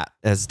that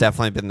has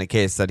definitely been the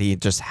case, that he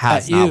just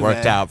has not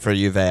worked out for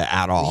Juve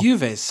at all.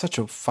 Juve is such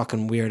a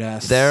fucking weird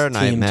ass. They're a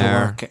team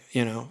nightmare.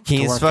 to work.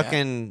 He's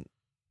fucking.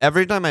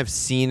 Every time I've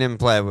seen him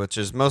play, which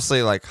is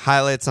mostly like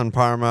highlights on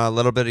Parma, a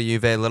little bit of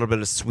Juve, a little bit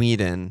of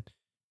Sweden,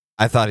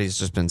 I thought he's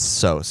just been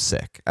so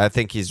sick. I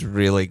think he's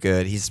really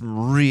good. He's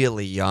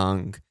really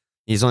young.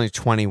 He's only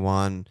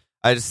 21.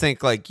 I just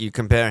think like you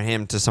compare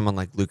him to someone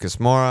like Lucas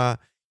Moura,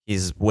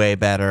 he's way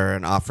better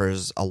and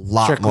offers a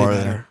lot Strictly more.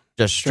 Better.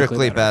 Just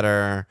strictly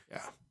better.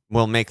 Yeah.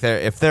 Will make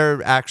if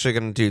they're actually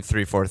going to do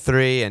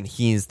 3-4-3 and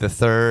he's the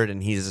third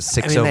and he's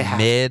a 6-0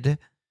 mid.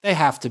 They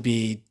have to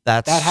be.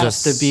 That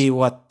has to be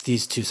what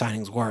these 2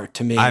 signings were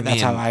to me. That's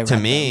how I read to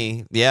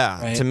me,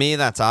 them. Right? To me,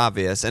 that's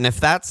obvious. And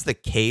if that's the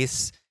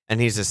case, and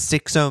he's a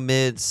 6-0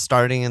 mid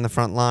starting in the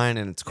front line,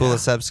 and it's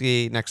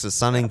Kulusevski next to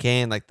Son and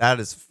Kane, like that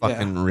is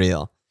fucking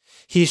real.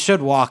 He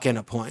should walk in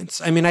at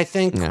points. I mean, I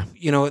think I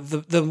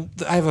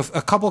have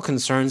a couple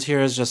concerns here.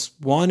 Is just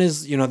one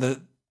is the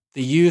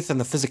youth and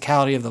the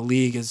physicality of the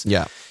league is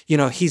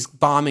he's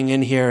bombing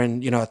in here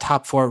in a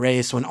top 4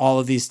 race when all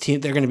of these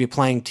teams, they're going to be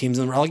playing teams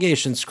in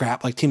relegation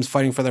scrap, like teams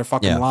fighting for their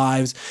fucking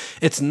lives.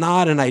 It's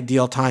not an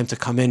ideal time to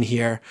come in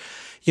here.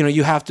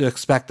 You have to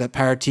expect that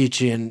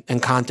Paratici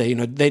and Conte,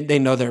 they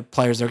know their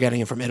players they're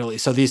getting in from Italy.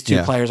 So these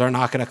 2 players are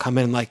not going to come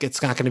in like,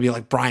 it's not going to be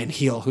like Brian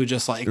Heel, who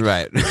just like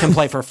can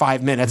play for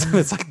 5 minutes.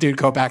 It's like, dude,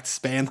 go back to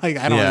Spain. Like,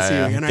 I don't want to see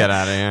you again. Get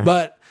out of here.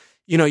 But,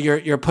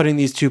 you're putting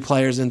these 2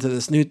 players into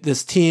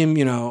this team,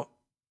 a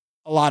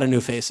lot of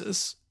new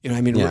faces.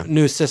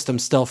 New system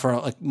still for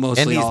like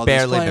mostly all of these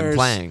players. And he's barely been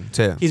playing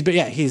too.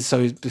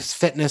 He's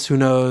fitness, who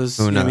knows?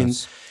 Who knows? I mean,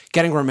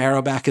 getting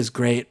Romero back is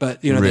great,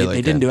 but they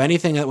didn't do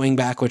anything at wing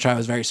back, which I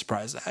was very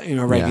surprised at.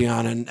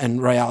 Reguilon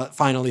and Royale. It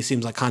finally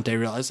seems like Conte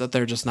realized that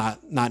they're just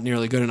not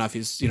nearly good enough.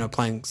 He's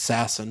playing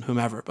Sass and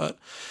whomever, but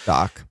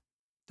Doc,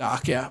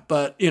 yeah.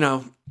 But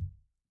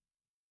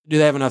do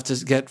they have enough to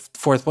get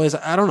 4th place?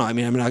 I don't know. I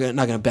mean, I'm not going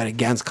to bet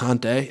against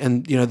Conte,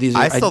 and these.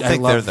 I still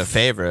think they're the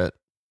favorite.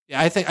 Yeah,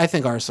 I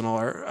think Arsenal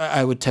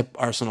I would tip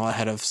Arsenal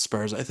ahead of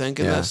Spurs, I think,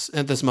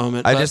 at this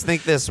moment. I just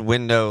think this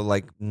window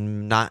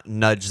not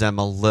nudge them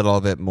a little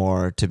bit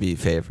more to be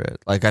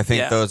favorite. Like I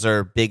think those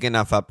are big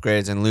enough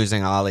upgrades, and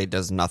losing Ali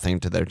does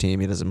nothing to their team.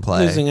 He doesn't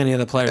play. Losing any of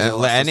the players.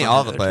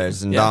 All the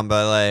players. And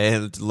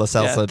Ndombele, Lo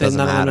Celso doesn't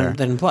matter.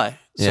 They didn't play.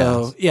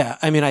 So,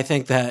 I mean, I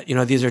think that,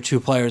 these are 2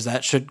 players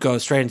that should go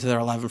straight into their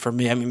 11 for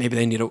me. I mean, maybe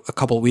they need a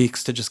couple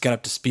weeks to just get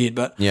up to speed,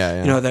 but,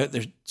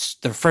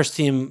 they're first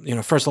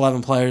team, first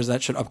 11 players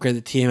that should upgrade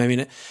the team. I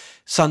mean,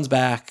 Son's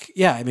back.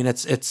 Yeah, I mean,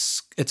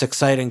 it's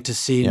exciting to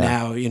see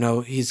now,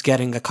 he's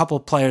getting a couple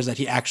players that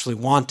he actually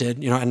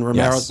wanted, and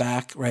Romero's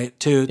back, right,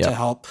 too, to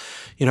help,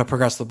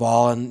 progress the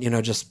ball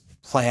and, just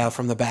play out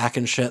from the back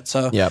and shit.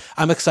 So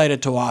I'm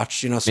excited to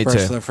watch,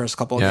 Spurs for their first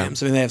couple of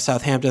games. I mean, they have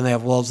Southampton, they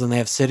have Wolves, and they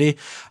have City.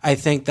 I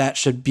think that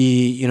should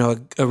be,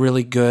 a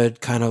really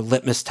good kind of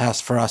litmus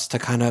test for us to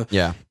kind of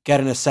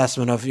get an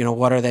assessment of,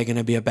 what are they going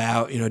to be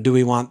about? Do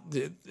we want,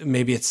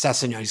 maybe it's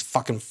Sessegnon, he's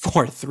fucking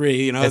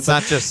 4-3, It's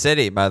not just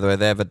City, by the way.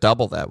 They have a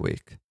double that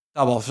week.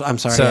 Double, I'm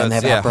sorry. So and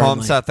they have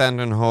home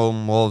Southampton,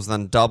 home Wolves,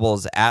 then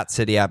doubles at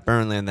City, at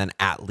Burnley, and then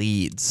at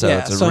Leeds. So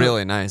it's a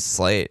really nice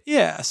slate.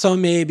 Yeah, so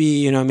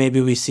maybe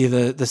we see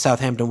the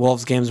Southampton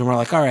Wolves games and we're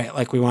like, all right,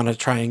 like we want to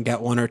try and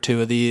get 1 or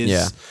 2 of these.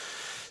 Yeah.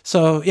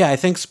 So, I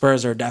think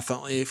Spurs are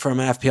definitely, from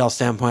an FPL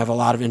standpoint, have a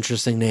lot of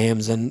interesting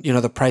names. And,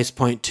 the price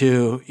point,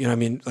 too, I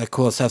mean, like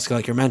Kulusevski,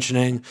 like you're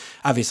mentioning,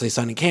 obviously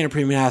Son and Kane are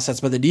premium assets,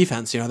 but the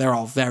defense, they're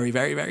all very,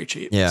 very, very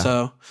cheap. Yeah.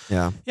 So,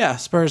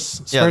 Spurs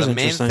the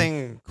main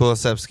thing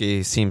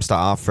Kulusevski seems to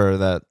offer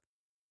that,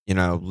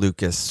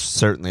 Lucas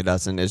certainly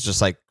doesn't is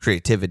just like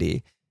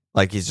creativity.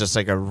 Like he's just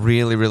like a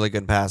really, really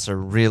good passer,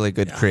 really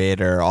good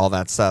creator, all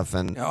that stuff.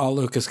 And all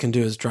Lucas can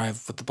do is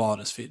drive with the ball at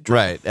his feet.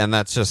 Right. And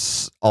that's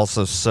just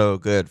also so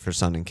good for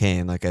Son and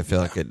Kane. Like I feel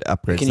like it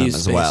upgrades can them use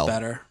as space well.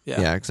 Better.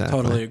 Yeah, exactly.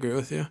 Totally agree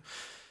with you.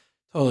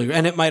 Totally agree.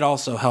 And it might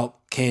also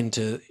help Kane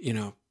to,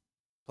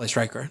 play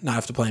striker, not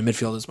have to play in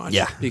midfield as much.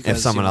 Yeah. Because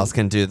if someone else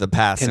can do the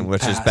passing,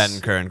 which is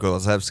Bentancur and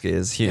Kulusevski,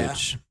 is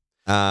huge.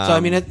 So I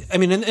mean,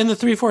 in the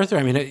 3-4-3,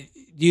 I mean,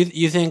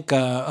 You think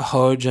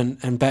Hoj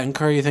and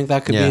Betancourt? You think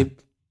that could be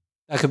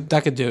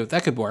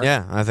that could work?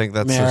 Yeah, I think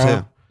that's Romero.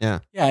 so too. Yeah,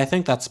 Yeah, I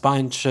think that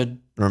spine should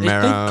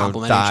Romero, they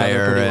complement each other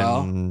Dyer, pretty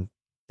well. and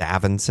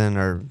Davinson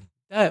or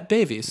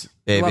Babies.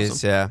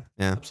 Babies. Yeah.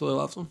 Absolutely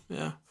loves them.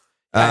 Yeah.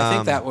 I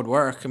think that would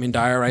work. I mean,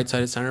 Dyer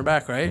right-sided center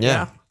back, right?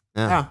 Yeah.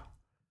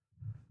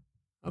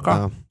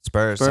 Okay.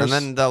 Spurs. And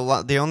then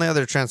the only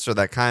other transfer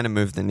that kind of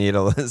moved the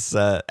needle is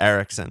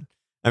Eriksson.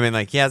 I mean,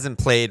 like, he hasn't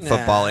played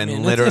football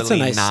in literally it's a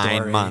nice 9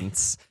 story.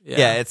 months.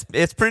 Yeah,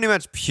 it's pretty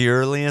much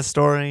purely a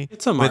story.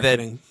 It's a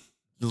marketing. With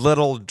a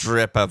little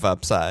drip of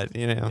upside,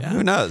 you know.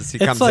 Who knows? He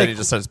comes in, he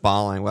just starts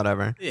balling,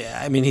 whatever.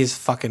 Yeah, I mean, he's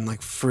fucking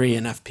like free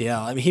in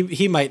FPL. I mean,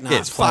 he might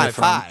not play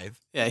 5-5.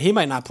 Yeah, he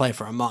might not play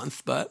for a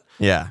month, but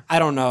yeah, I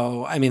don't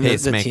know. I mean, the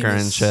team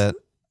is, and shit.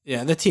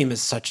 Yeah, the team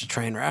is such a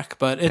train wreck,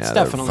 but it's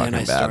definitely a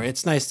nice story.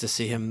 It's nice to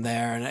see him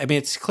there, and I mean,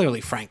 it's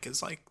clearly Frank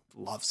is like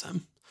loves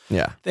him.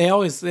 Yeah, they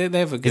have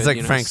a good. He's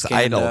like Frank's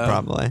idol,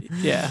 probably.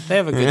 Yeah, they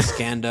have a good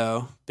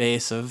Scando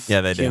base of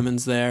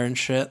humans there and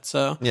shit.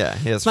 So yeah,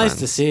 it's nice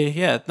to see.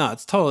 Yeah, no,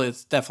 it's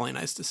definitely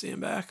nice to see him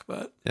back.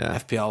 But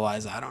FPL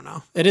wise, I don't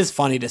know. It is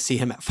funny to see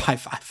him at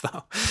 5-5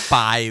 though.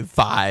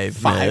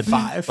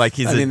 5-5, like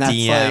he's a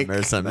DM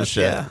or some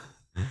shit. Yeah,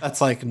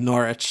 that's like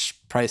Norwich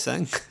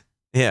pricing.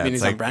 Yeah, I mean,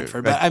 he's on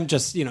Brentford, but I'm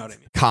just, you know what I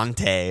mean.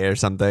 Conte or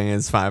something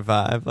is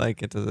 5-5.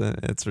 Like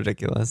it's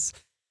ridiculous.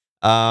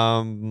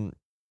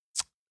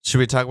 Should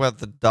we talk about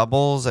the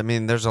doubles? I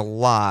mean, there's a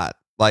lot.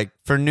 Like,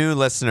 for new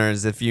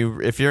listeners, if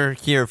you're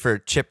here for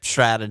chip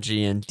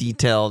strategy and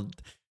detailed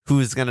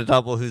who's going to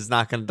double, who's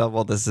not going to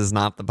double, this is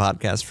not the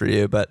podcast for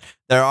you. But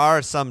there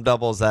are some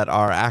doubles that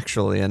are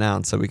actually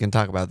announced, so we can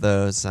talk about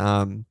those.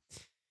 So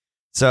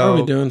how are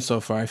we doing so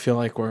far? I feel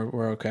like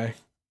we're okay.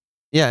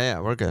 Yeah,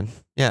 we're good.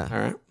 Yeah. All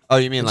right. Oh,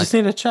 you mean just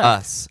need to check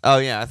us? Oh,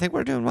 yeah. I think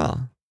we're doing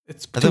well. We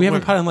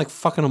haven't put in like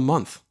fucking a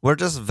month. We're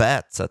just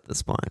vets at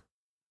this point.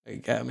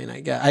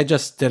 I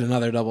just did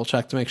another double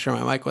check to make sure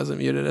my mic wasn't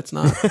muted. It's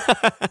not.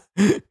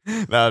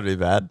 That would be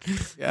bad.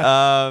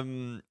 Yeah.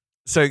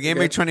 So game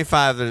week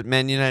 25,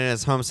 Man United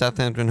has home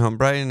Southampton, home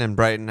Brighton, and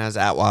Brighton has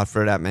at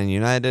Watford, at Man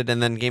United.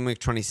 And then game week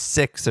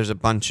 26, there's a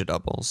bunch of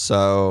doubles.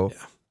 So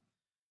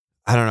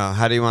I don't know.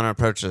 How do you want to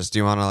approach this? Do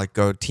you want to like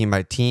go team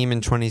by team in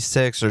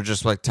 26, or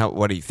just like tell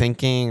what are you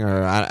thinking?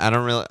 Or I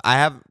don't really. I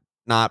have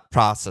not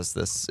processed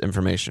this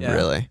information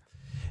really.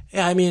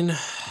 Yeah, I mean,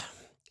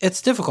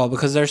 it's difficult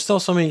because there's still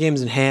so many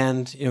games in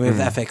hand. You know, we have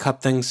the FA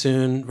Cup thing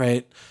soon,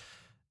 right?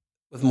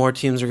 With more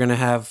teams, are going to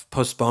have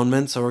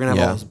postponements, so we're going to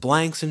have all those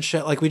blanks and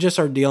shit. Like,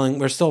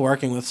 we're still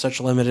working with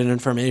such limited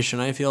information.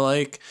 I feel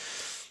like,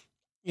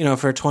 you know,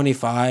 for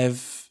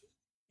 25,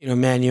 you know,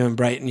 Man U and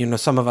Brighton, you know,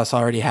 some of us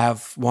already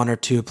have one or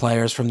two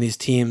players from these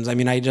teams. I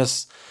mean, I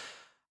don't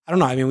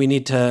know. I mean, we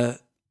need to.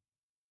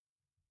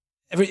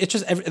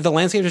 The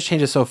landscape just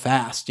changes so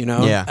fast, you know?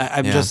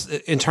 I'm just,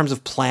 in terms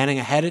of planning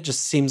ahead, it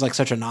just seems like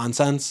such a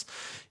nonsense.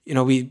 You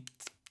know,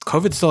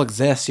 COVID still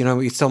exists, you know,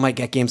 we still might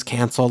get games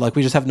canceled. Like,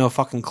 we just have no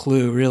fucking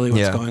clue really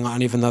what's going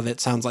on, even though it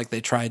sounds like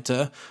they tried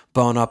to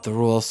bone up the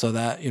rules so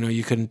that, you know,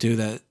 you couldn't do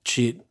the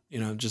cheat, you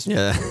know, just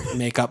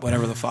make up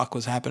whatever the fuck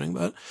was happening.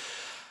 But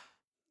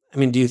I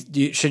mean,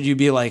 should you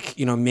be like,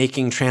 you know,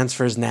 making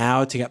transfers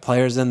now to get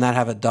players in that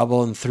have a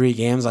double in 3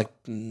 games? Like,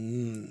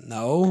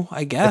 no,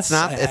 I guess.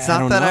 It's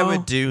not that I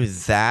would do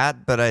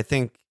that, but I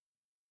think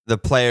the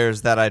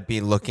players that I'd be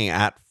looking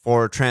at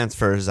for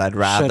transfers, I'd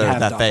rather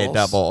that they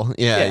double.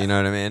 Yeah, you know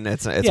what I mean?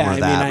 It's more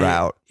that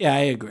route. Yeah, I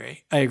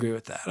agree. I agree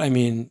with that. I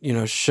mean, you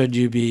know, should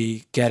you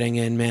be getting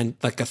in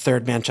like a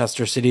third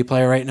Manchester City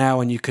player right now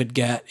when you could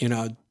get, you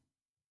know,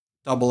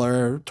 double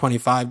or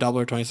 25, double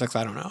or 26,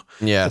 I don't know.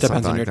 Yeah, it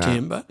depends on your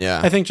team, but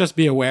I think just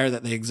be aware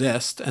that they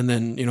exist and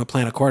then, you know,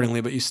 plan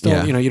accordingly. But you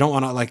still, you know, you don't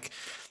want to like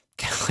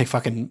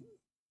fucking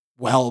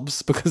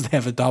Welbs because they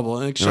have a double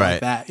and shit like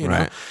that. You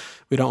know,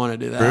 we don't want to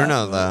do that.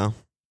 Bruno though,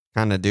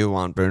 kind of do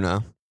want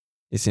Bruno.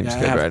 He seems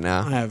good right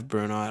now. I have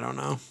Bruno. I don't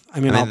know.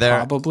 I mean, I'll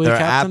probably they're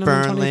captain at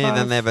Burnley, him in 25.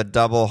 then they have a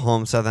double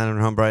home Southampton,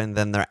 home Brighton,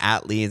 then they're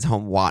at Leeds,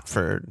 home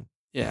Watford.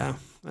 Yeah,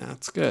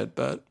 that's good,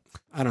 but.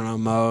 I don't know,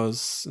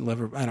 Mo's,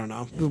 Liverpool, I don't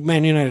know.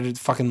 Man United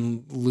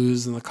fucking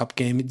lose in the cup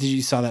game. Did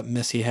you saw that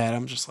miss he had?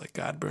 I'm just like,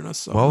 God, Bruno's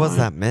so What was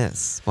that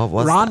miss? What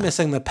was Ron that?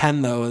 missing the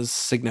pen, though, is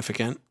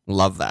significant.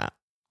 Love that.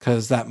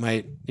 Because that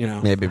might, you know.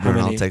 Maybe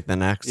Bruno will take the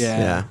next.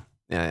 Yeah.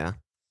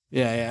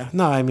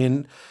 No, I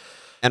mean.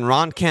 And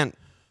Ron can't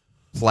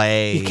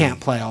play. He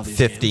can't play all these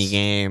 50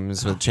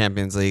 games with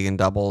Champions League and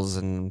doubles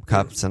and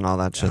cups and all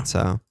that shit,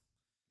 so.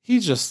 He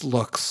just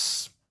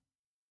looks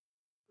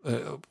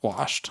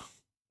washed.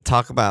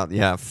 Talk about,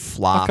 flops.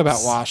 Talk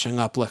about washing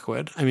up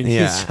liquid. I mean,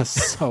 he's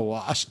just so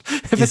washed.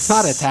 If it's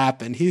not a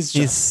tap in, he's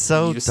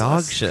so useless.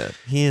 dog shit.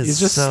 He's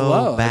just so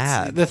slow.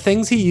 bad. The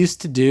things he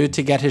used to do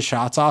to get his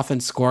shots off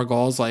and score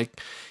goals,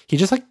 like, he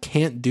just like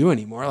can't do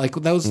anymore. Like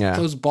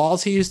those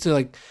balls he used to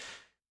like,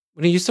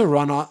 when he used to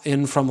run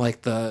in from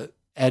like the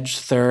edge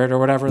third or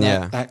whatever,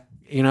 that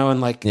you know, and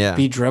like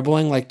be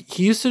dribbling, like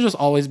he used to just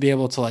always be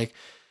able to like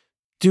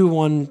do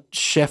one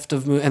shift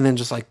of move and then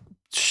just like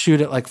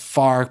shoot it like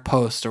far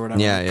post or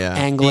whatever. Yeah.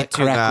 Angle Beat it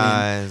correctly.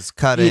 Guys,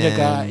 cut Beat in, a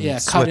guy. Yeah.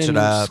 Cut switch in. it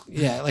up.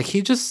 Yeah. Like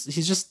he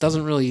just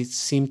doesn't really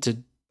seem to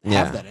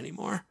have that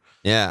anymore.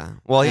 Yeah.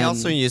 Well, he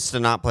also used to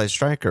not play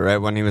striker, right?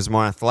 When he was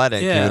more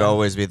athletic, he would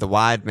always be the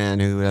wide man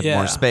who had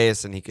more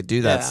space and he could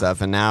do that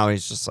stuff. And now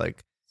he's just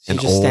like an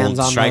old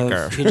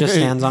striker. He just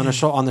stands on the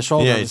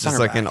shoulder. Yeah, of the he's just center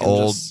like an back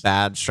old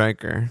bad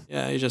striker.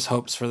 Yeah, he just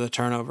hopes for the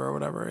turnover or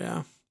whatever.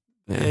 Yeah.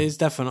 He's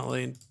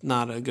definitely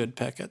not a good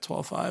pick at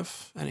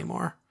 12-5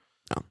 anymore.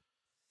 No.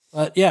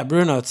 But yeah,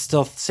 Bruno, it's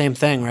still the same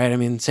thing, right? I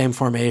mean, same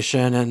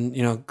formation,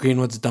 and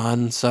Greenwood's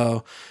done,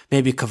 so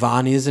maybe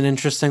Cavani is an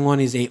interesting one.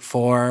 He's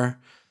 8-4.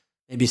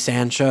 Maybe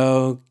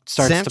Sancho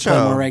starts to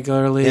play more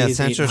regularly. Yeah, He's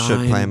Sancho 8-9.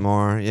 should play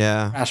more.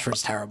 Yeah,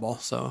 Rashford's terrible.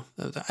 So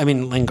I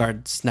mean,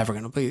 Lingard's never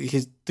going to play.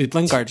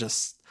 Lingard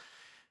just.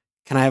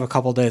 Can I have a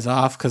couple days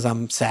off because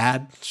I'm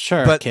sad?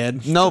 Sure,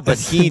 kid. No, but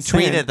he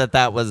tweeted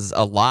that was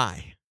a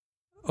lie.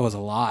 It was a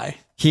lie.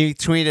 He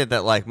tweeted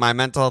that like my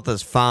mental health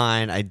is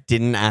fine. I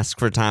didn't ask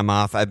for time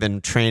off. I've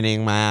been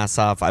training my ass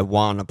off. I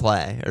want to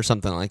play or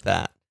something like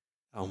that.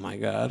 Oh my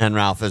God. And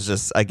Ralph is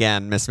just,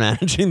 again,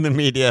 mismanaging the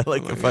media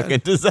like a fucking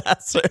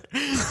disaster.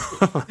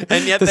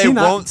 And yet they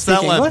won't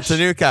sell him to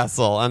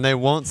Newcastle and they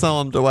won't sell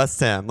him to West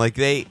Ham. Like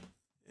they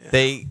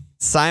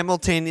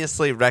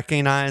simultaneously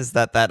recognize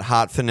that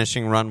hot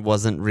finishing run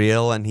wasn't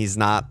real and he's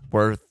not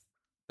worth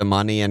the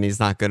money and he's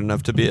not good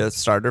enough to be a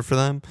starter for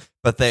them,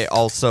 but they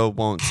also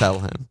won't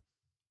sell him.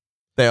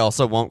 They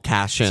also won't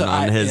cash in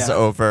on his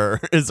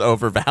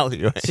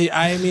overvaluing. See,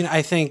 I mean,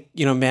 I think,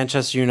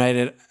 Manchester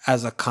United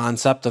as a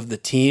concept of the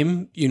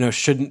team,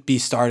 shouldn't be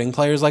starting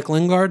players like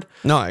Lingard.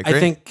 No, I agree. I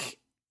think,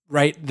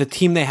 the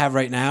team they have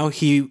right now,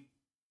 he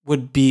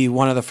would be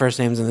one of the first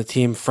names in the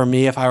team for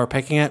me if I were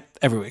picking it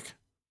every week.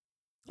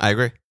 I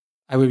agree.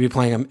 I would be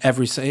playing him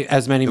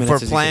as many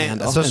minutes as he can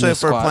handle. Especially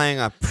if we're playing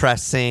a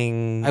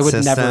pressing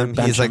system. Never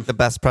bench he's like the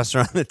best presser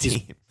on the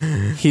team.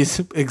 He's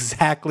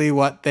exactly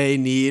what they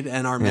need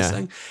and are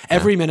missing.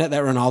 Every minute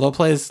that Ronaldo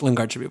plays,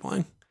 Lingard should be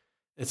playing.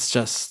 It's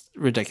just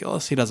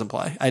ridiculous. He doesn't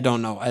play. I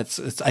don't know. I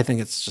think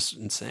it's just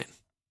insane.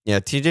 Yeah,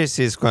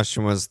 TJC's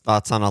question was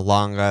thoughts on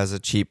Alonga as a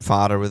cheap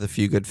fodder with a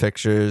few good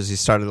fixtures. He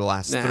started the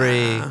last 3.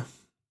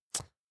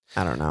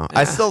 I don't know.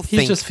 I still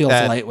think he just feels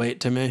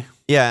lightweight to me.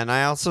 Yeah, and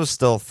I also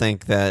still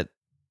think that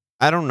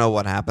I don't know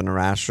what happened to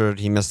Rashford.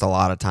 He missed a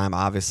lot of time,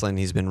 obviously, and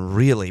he's been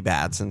really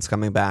bad since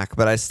coming back.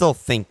 But I still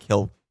think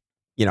he'll,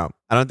 I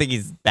don't think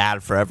he's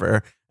bad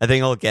forever. I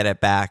think he'll get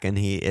it back, and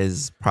he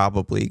is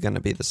probably going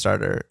to be the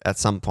starter at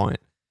some point.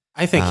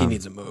 I think he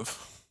needs a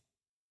move.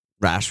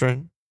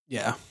 Rashford?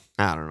 Yeah.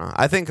 I don't know.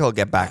 I think he'll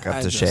get back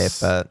up to shape,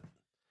 but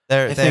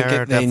they're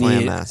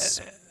definitely a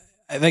mess.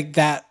 I think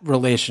that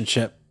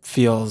relationship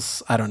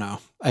feels, I don't know.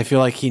 I feel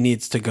like he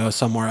needs to go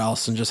somewhere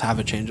else and just have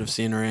a change of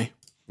scenery.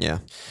 Yeah.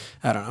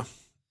 I don't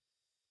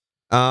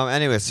know.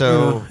 Anyway,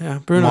 so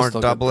Bruno's more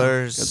still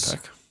doublers.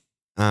 Good pick.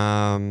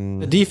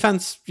 The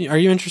defense, are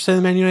you interested in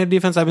the Man United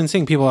defense? I've been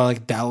seeing people are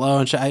like Dalot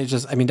and shit.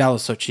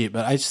 Dalot's so cheap,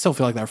 but I still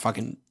feel like they're a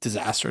fucking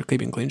disaster at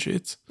keeping clean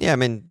sheets. Yeah,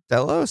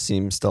 Dalot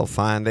seems still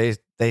fine. They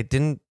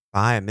didn't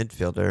buy a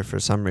midfielder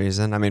for some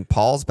reason.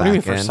 Paul's back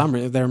in. For some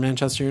reason, they're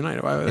Manchester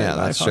United. Why would they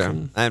that's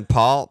true. And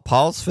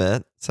Paul's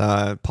fit,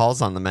 so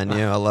Paul's on the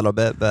menu a little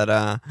bit,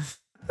 but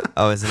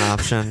always an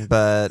option.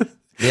 But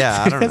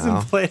yeah, I don't know. He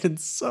hasn't played in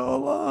so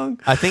long.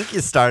 I think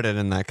he started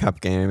in that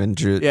cup game and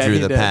drew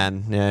the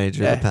pen. Yeah, he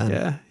drew the pen.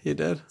 Yeah, he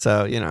did.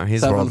 So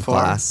he's world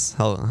class.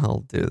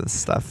 He'll do this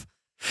stuff.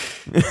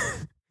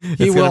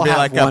 He will be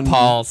like a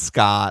Paul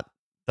Scott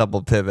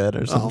double pivot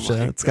or some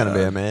shit. It's gonna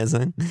be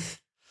amazing.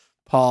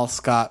 Paul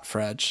Scott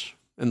Fredge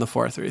in the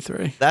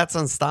 4-3-3. That's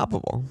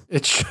unstoppable.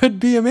 It should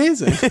be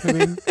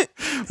amazing.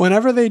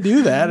 Whenever they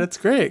do that, it's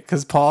great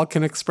because Paul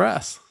can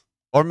express.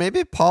 Or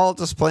maybe Paul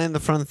just playing the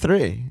front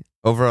 3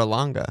 over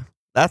Alonga.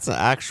 That's an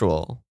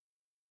actual.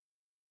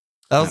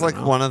 That was like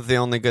one of the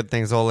only good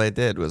things Ole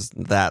did was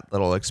that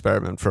little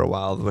experiment for a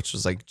while, which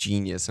was like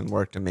genius and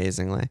worked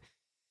amazingly.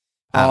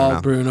 Paul,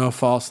 Bruno,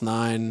 false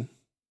 9,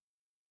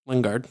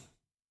 Lingard.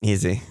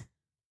 Easy.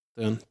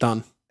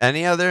 Done.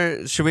 Any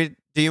other?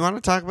 Do you want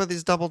to talk about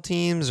these double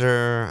teams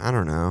or I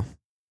don't know?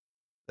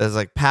 There's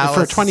like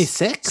Palace for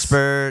 26.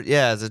 Spurs.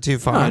 Yeah, is it too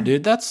far? No,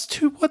 dude, that's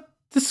too. What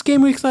this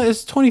game week's not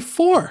is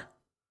 24.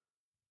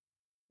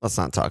 Let's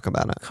not talk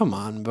about it. Come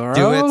on, bro.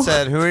 DeWitt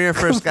said, who are your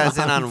first guys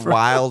in on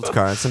wild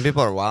cards? Some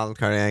people are wild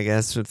carding, I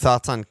guess.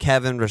 Thoughts on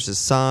Kevin versus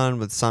Son,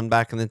 with Son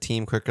back in the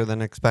team quicker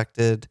than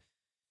expected.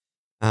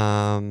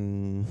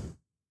 I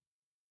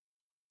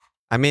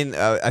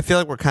feel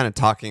like we're kind of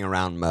talking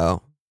around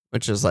Mo,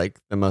 which is like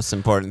the most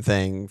important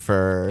thing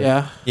for,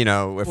 if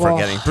we're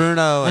getting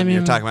Bruno and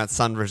you're talking about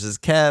Son versus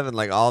Kev and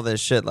like all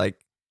this shit, like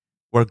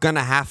we're going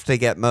to have to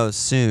get Mo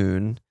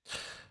soon.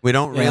 We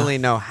don't really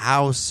know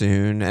how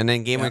soon. And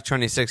then game week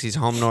 26, he's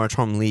home Norwich,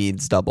 home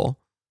Leeds, double.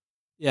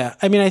 Yeah.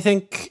 I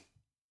think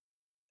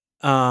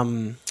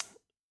in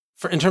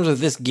terms of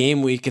this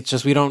game week, it's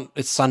just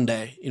it's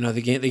Sunday. The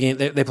game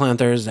they play on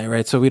Thursday,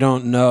 right? So we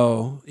don't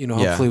know,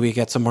 hopefully we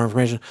get some more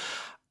information.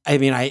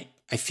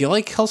 I I feel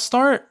like he'll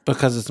start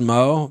because it's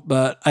Mo,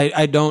 but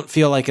I don't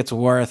feel like it's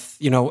worth,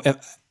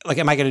 if, like,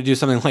 am I going to do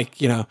something like,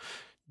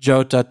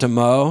 Jota to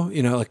Mo,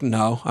 like,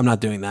 no, I'm not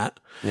doing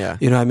that. Yeah.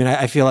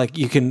 I feel like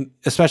you can,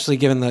 especially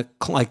given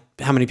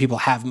how many people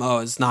have Mo,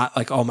 it's not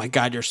like, oh my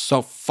God, you're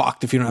so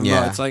fucked if you don't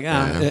have Mo. It's like,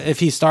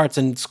 if he starts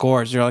and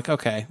scores, you're like,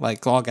 okay,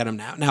 like, I'll get him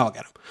now. Now I'll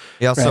get him.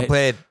 He also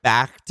played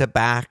back to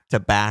back to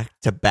back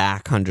to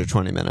back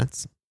 120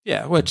 minutes.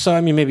 Yeah,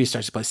 maybe he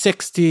starts to play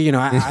 60.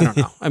 I don't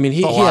know.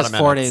 He has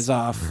 4 days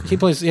off. He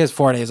has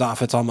 4 days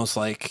off. It's almost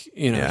like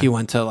he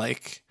went to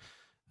like,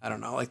 I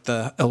don't know, like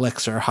the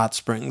elixir hot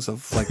springs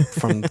of like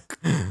from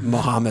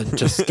Muhammad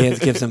just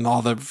gives him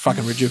all the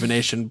fucking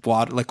rejuvenation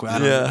water liquid. I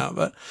don't know,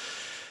 but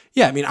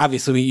yeah,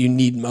 obviously you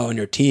need Mo on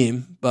your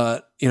team,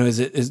 but do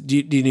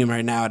you need him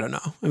right now? I don't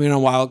know.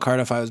 On wild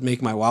card, if I was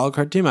making my wild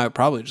card team, I would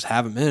probably just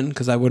have him in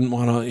because I wouldn't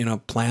want to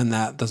plan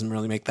that. It doesn't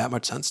really make that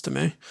much sense to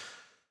me.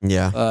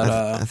 Yeah, but,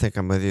 I think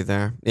I'm with you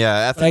there.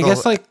 Yeah, I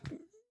guess like.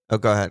 Oh,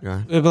 go ahead.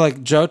 But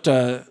like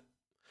Jota,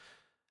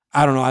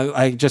 I don't know.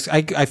 I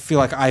feel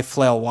like I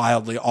flail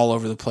wildly all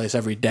over the place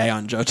every day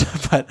on Jota,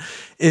 but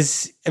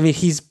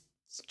he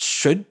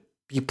should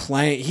be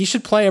playing. He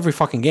should play every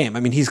fucking game.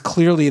 he's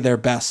clearly their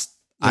best.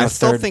 I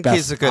still think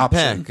he's a good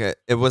option. pick.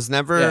 It was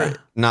never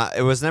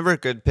It was never a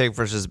good pick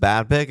versus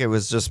bad pick. It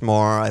was just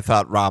more. I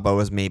thought Robbo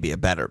was maybe a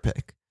better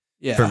pick.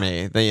 Yeah. For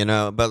me,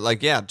 but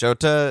like, yeah,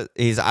 Jota,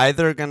 he's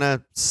either going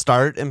to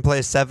start and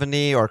play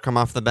 70 or come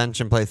off the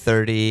bench and play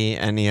 30,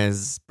 and he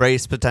has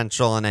brace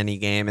potential in any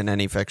game, in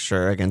any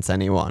fixture against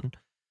anyone,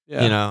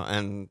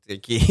 and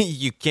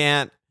you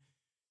can't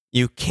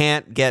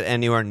get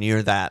anywhere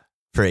near that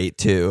for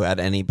 8-2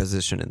 at any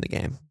position in the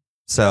game.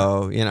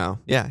 So,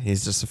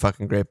 he's just a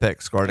fucking great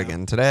pick. Scored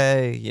again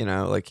today,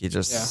 like he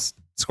just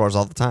scores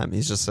all the time.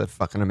 He's just a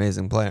fucking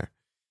amazing player.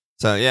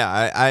 So,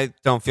 yeah, I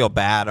don't feel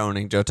bad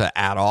owning Jota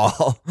at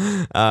all.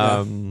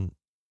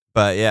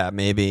 But, yeah,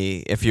 maybe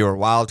if you were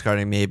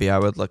wildcarding, maybe I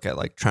would look at,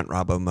 like, Trent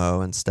Robbo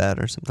Mo instead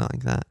or something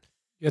like that.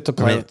 You have to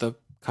play with the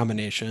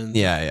combinations.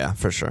 Yeah,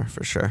 for sure.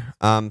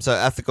 So,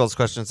 Ethical's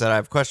question said, I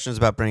have questions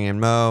about bringing in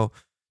Mo.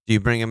 Do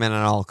you bring him in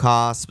at all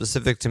costs?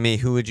 Specific to me,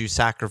 who would you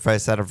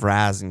sacrifice out of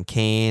Raz and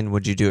Kane?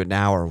 Would you do it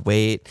now or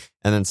wait?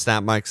 And then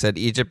Snap Mike said,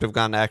 Egypt have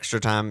gone to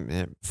extra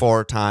time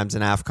 4 times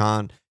in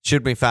AFCON.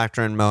 Should we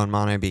factor in Mo and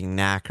Mane being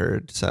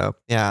knackered? So,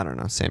 yeah, I don't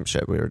know. Same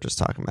shit we were just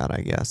talking about,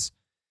 I guess.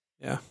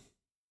 Yeah.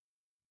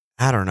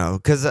 I don't know.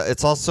 Because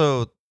it's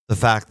also the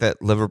fact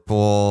that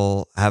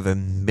Liverpool have a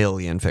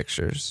million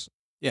fixtures.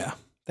 Yeah.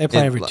 They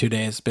play every 2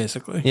 days,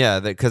 basically. Yeah,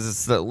 because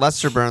it's the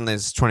Leicester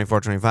Burnley's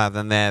 24-25.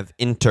 Then they have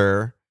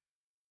Inter.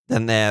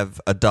 Then they have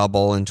a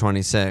double in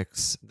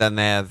 26. Then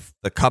they have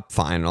the cup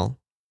final.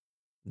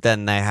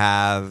 Then they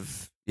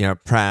have,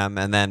 Prem,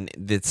 and then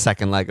the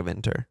second leg of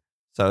Inter.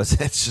 So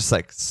it's just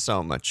like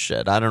so much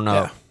shit. I don't know.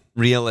 Yeah.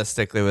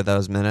 Realistically, with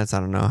those minutes, I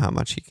don't know how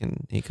much he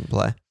can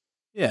play.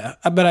 Yeah,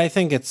 but I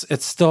think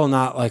it's still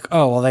not like,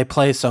 oh, well, they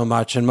play so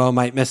much and Mo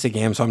might miss a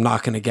game, so I'm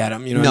not going to get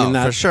him.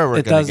 For sure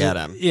we're going to get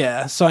him.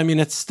 Yeah, so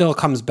it still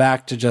comes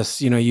back to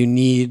just, you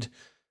need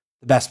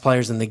the best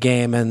players in the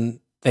game, and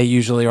they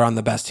usually are on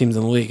the best teams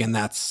in the league, and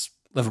that's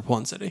Liverpool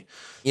and City.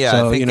 Yeah,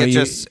 so, I think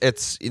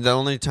it's the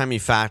only time you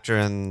factor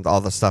in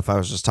all the stuff I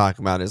was just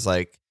talking about is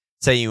like,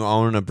 say you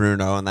own a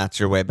Bruno and that's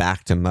your way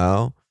back to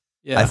Mo.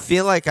 Yeah. I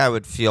feel like I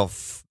would feel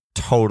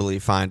totally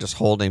fine just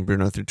holding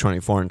Bruno through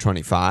 24 and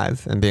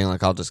 25 and being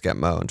like, I'll just get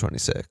Mo in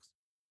 26.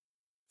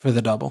 For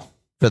the double.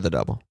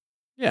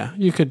 Yeah,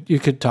 you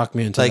could talk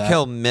me into that. Like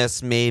he'll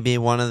miss maybe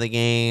one of the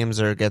games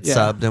or get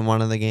subbed in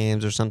one of the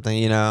games or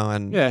something,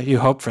 and yeah, you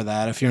hope for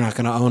that if you're not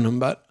going to own him,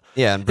 but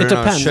yeah, and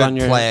Bruno should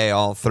play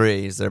all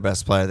 3. He's their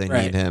best player. They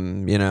need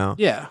him,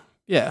 Yeah,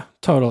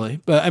 totally.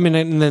 But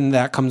and then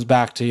that comes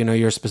back to,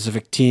 your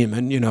specific team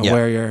and,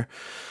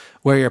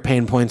 where your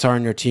pain points are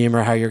in your team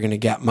or how you're going to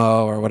get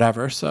Mo or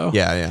whatever. So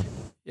yeah.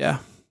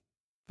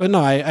 But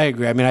no, I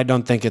agree. I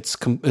don't think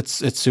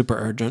it's super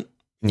urgent.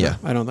 Yeah.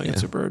 I don't think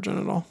it's super urgent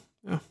at all.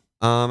 Yeah.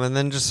 And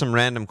then just some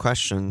random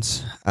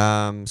questions.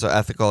 So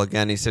Ethical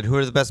again, he said, who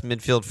are the best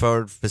midfield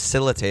forward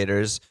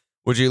facilitators?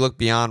 Would you look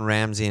beyond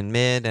Ramsey in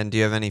mid? And do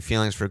you have any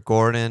feelings for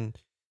Gordon?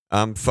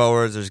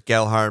 Forwards, there's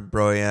Gelhardt,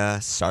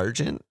 Broya,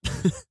 Sargent.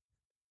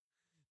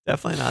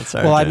 Definitely not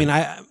Sargent.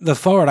 Well, the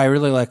forward, I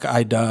really like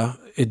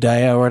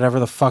Idea or whatever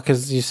the fuck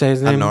is you say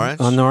his name?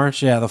 On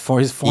Norwich, yeah. He's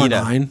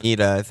 4'9".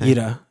 Ida, I think.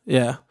 Ida,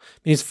 yeah.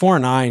 He's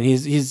 4'9".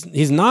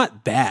 He's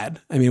not bad.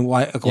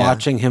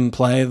 Watching him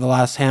play the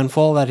last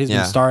handful that he's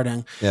been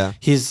starting,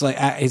 he's like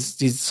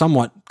he's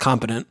somewhat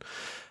competent.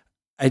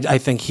 I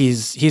think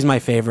he's my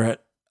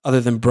favorite,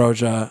 other than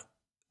Broja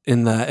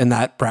in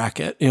that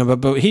bracket,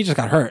 but he just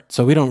got hurt,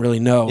 so we don't really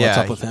know what's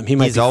up with him.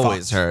 He's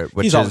always hurt.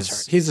 He's always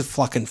hurt. He's a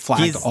fucking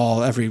flagged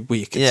every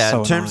week. It's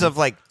in terms of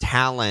like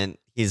talent,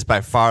 he's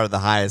by far the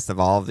highest of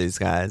all of these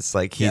guys.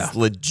 Like he's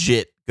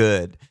legit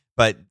good,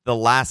 but the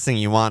last thing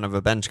you want of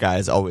a bench guy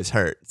is always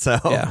hurt. So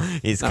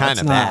he's kind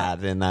of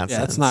bad in that sense.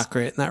 Yeah, it's not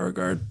great in that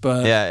regard.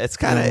 But yeah, it's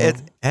kind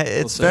of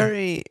it's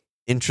very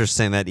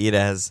interesting that Ida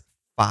has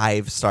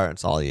 5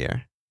 starts all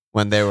year.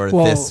 when they were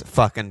this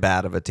fucking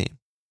bad of a team.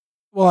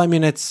 Well, I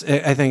mean, I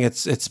think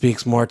it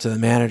speaks more to the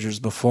managers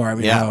before. I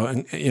mean, how,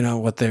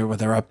 what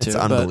they're up to. It's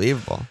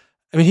unbelievable. But,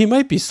 I mean, he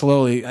might be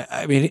slowly.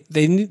 I mean,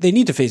 they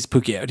need to phase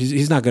Pookie out.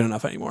 He's not good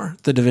enough anymore.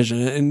 The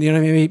division, and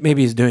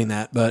maybe he's doing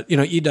that. But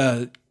you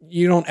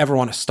don't ever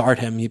want to start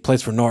him. He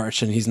plays for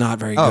Norwich, and he's not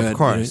very good. Of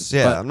course,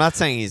 yeah. But I'm not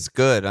saying he's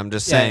good. I'm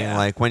just saying,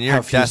 like, when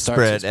you're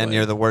desperate and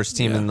you're the worst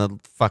team in the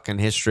fucking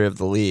history of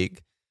the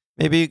league,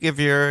 maybe you give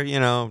your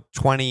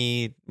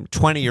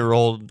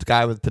 20-year-old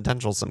guy with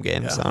potential some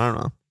games. I don't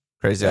know.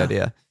 Crazy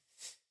idea.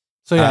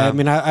 So I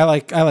mean, I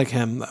like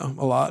him though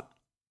a lot.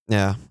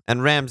 Yeah,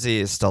 and Ramsey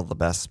is still the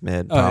best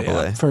mid,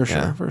 probably for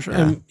sure. Yeah.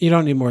 And you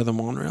don't need more than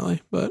one,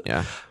 really. But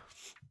yeah.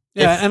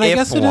 And I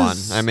guess it one.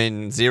 is. I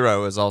mean,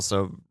 0 is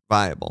also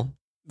viable.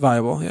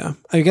 Yeah.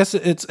 I guess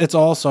it's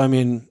also. I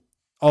mean,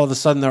 all of a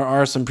sudden there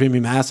are some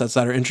premium assets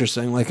that are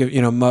interesting, like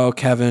Mo,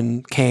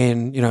 Kevin,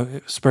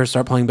 Kane. Spurs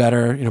start playing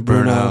better.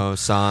 Bruno,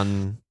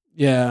 Son.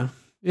 Yeah.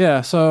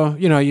 So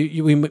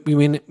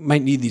we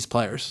might need these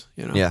players.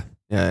 Yeah.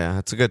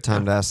 It's a good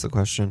time to ask the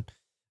question.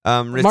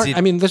 I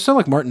mean, there's still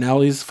like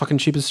Martinelli's fucking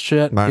cheap as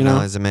shit.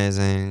 Martinelli's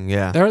amazing.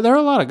 Yeah, there are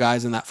a lot of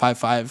guys in that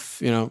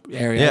 5-5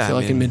 area. Yeah, I feel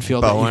like in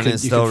midfield. Bowen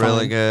is still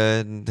really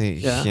good.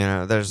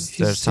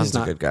 There's tons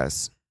of good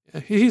guys.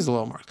 Yeah, he's a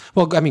little more.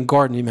 Well, I mean,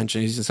 Gordon, you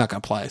mentioned he's just not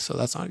gonna play, so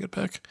that's not a good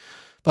pick.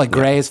 But like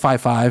Gray is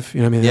 5-5.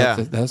 You know what I mean? Yeah,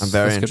 that's I'm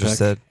very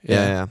interested.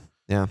 Yeah.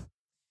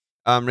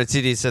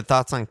 Ritzidi said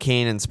thoughts on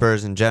Kane and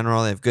Spurs in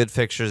general. They have good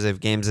fixtures. They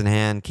have games in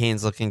hand.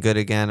 Kane's looking good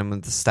again, and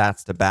with the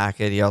stats to back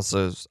it, he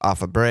also is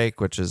off a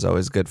break, which is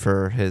always good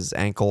for his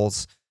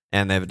ankles.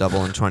 And they have a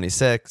double in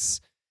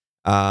 26.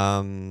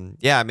 I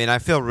mean, I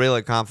feel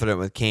really confident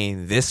with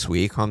Kane this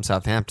week. Home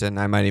Southampton.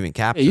 I might even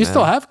captain. You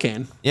still have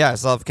Kane? Yeah, I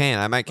still have Kane.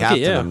 I might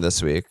captain him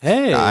this week.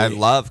 Hey, I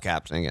love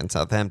captaining against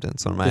Southampton.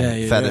 It's one of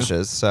my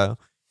fetishes. So,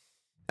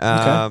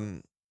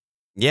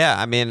 yeah,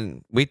 I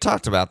mean, we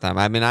talked about them.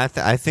 I mean, I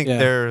think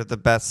they're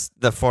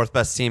the fourth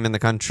best team in the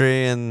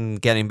country,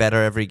 and getting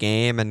better every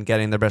game, and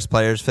getting their best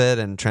players fit,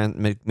 and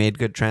made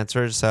good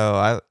transfers.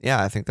 So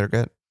I think they're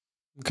good.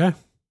 Okay,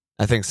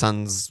 I think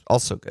Son's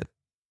also good.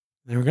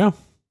 There we go.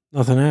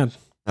 Nothing to add.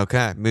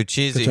 Okay,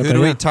 Muchizzi. Who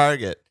do we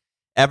target?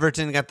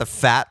 Everton got the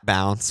fat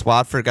bounce,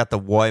 Watford got the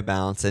Woy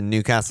bounce, and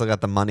Newcastle got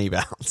the money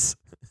bounce.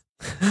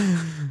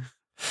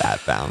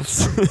 Fat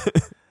bounce.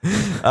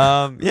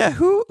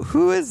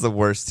 Who is the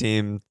worst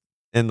team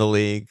in the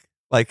league?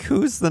 Like,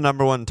 who's the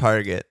number one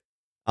target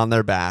on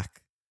their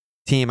back?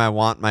 Team I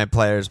want my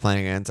players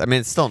playing against. I mean,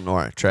 it's still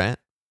Norwich, right?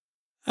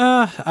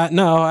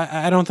 No,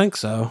 I don't think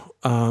so.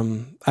 I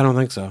don't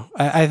think so.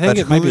 I think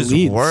it might be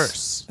Leeds.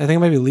 Worse? I think it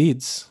might be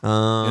Leeds.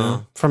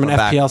 From an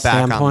FPL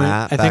standpoint,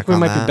 I think we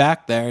might be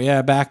back there.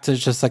 Yeah, back to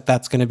just like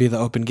that's going to be the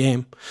open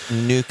game.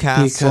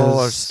 Newcastle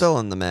are still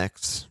in the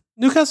mix.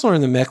 Newcastle are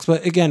in the mix,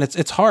 but again,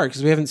 it's hard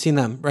because we haven't seen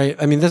them, right?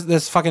 I mean,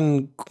 this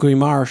fucking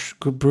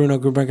Bruno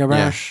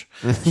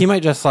Guimaraes, he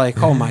might just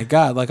like, oh my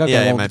god, like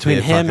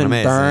between him and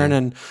Byrne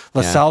and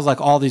Lascelles,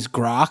 like all these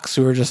Groks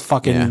who are just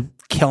fucking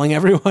killing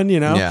everyone,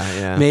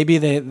 Maybe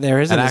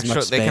there isn't as much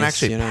space. They can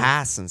actually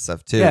pass and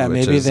stuff too. Yeah,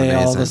 maybe they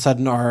all of a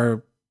sudden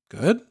are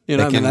good.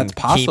 I mean, that's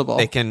possible.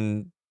 They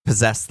can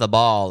possess the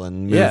ball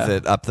and move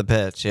it up the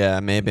pitch. Yeah,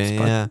 maybe.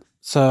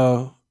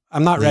 So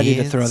I'm not ready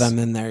to throw them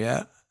in there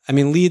yet. I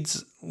mean,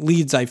 Leeds,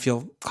 I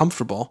feel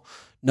comfortable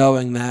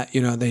knowing that,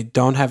 they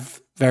don't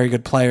have very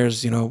good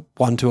players,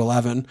 1 to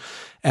 11,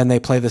 and they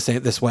play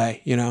this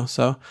way,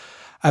 So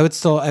I would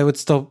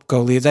still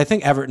go Leeds. I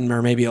think Everton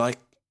are maybe like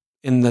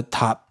in the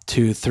top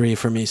 2-3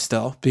 for me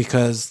still,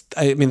 because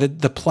I mean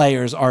the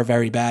players are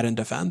very bad in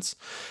defense,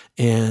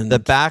 and the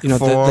back four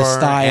the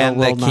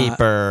style and the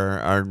keeper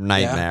are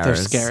nightmares. Yeah, they're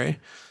scary,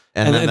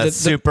 and then the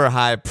super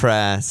high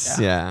press.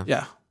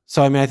 Yeah.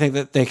 So I mean, I think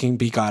that they can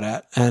be got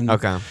at, and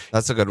okay,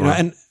 that's a good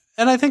one.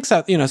 And I think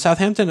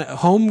Southampton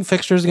home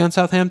fixtures against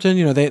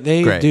Southampton,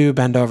 they do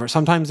bend over.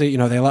 Sometimes they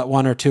let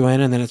 1 or 2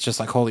 in, and then it's just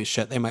like, holy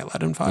shit, they might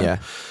let in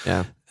 5.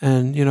 Yeah.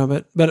 And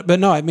but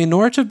no, I mean,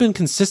 Norwich have been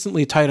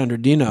consistently tight under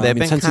Dino. They've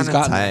been since he's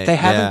gotten tight. they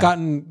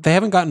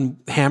haven't gotten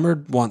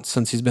hammered once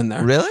since he's been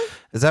there. Really?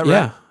 Is that right?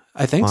 Yeah,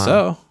 I think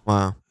so.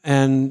 Wow.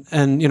 And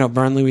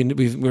Burnley,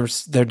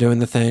 they're doing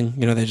the thing.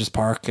 They just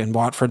park, and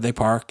Watford they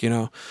park.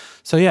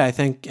 So yeah, I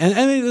think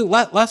and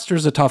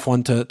Leicester's a tough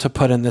one to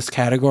put in this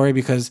category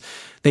because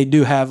they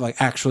do have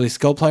like actually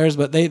skilled players,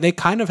 but they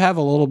kind of have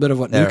a little bit of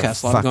what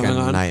Newcastle have going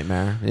on.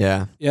 Nightmare,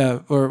 yeah,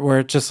 where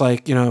it's just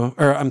like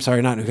or I'm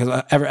sorry, not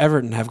Newcastle,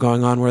 Everton have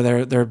going on where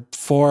their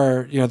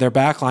their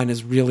back line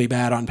is really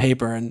bad on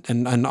paper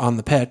and on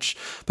the pitch,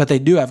 but they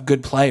do have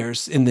good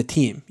players in the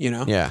team.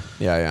 Yeah.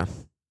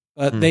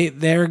 But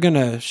they're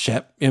gonna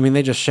ship. I mean,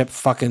 they just shipped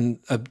fucking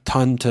a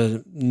ton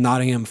to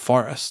Nottingham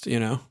Forest.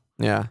 Yeah.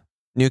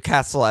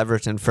 Newcastle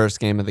Everton first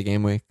game of the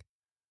game week.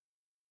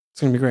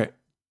 It's gonna be great.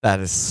 That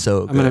is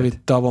so good. I'm going to be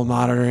double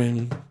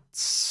monitoring,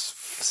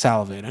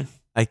 salivating.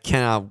 I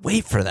cannot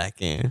wait for that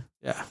game.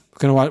 Yeah.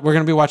 We're going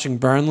to be watching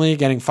Burnley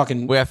getting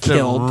fucking We have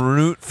killed. to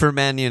root for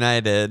Man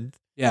United.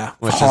 Yeah,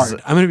 which hard.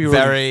 is I'm going to be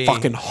very- really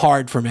fucking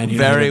hard for Man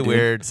United. Very dude.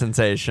 weird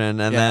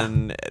sensation. And Yeah.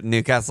 then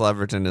Newcastle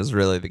Everton is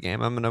really the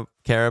game I'm going to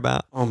care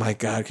about. Oh my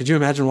God. Could you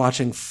imagine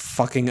watching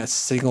fucking a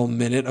single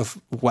minute of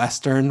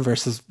Western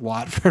versus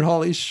Watford?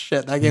 Holy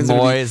shit. That game's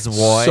going to be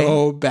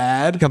so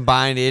bad.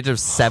 Combined age of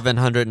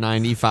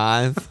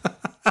 795.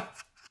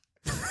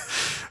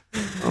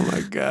 Oh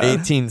my God.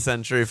 18th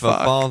century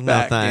football. Fuck No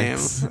that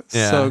thanks. game.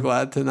 Yeah. So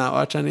glad to not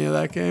watch any of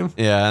that game.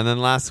 Yeah, and then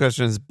last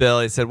question is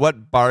Bill. He said,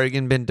 "What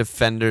bargain bin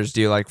defenders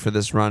do you like for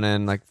this run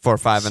in, like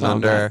 4-5 and So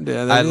under?" many.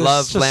 Yeah, I there's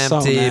love just so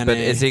Lamptey, but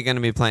many. is he going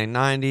to be playing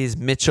 90s?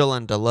 Mitchell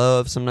and Delo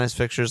have some nice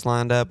fixtures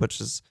lined up,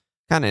 which is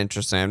kind of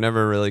interesting. I've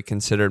never really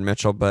considered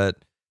Mitchell, but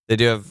they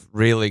do have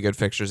really good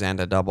fixtures and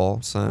a double.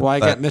 So Why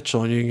but- get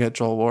Mitchell and you can get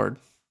Joel Ward?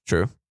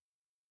 True.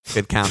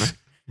 Good counter.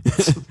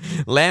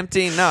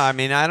 Lamptey, no, I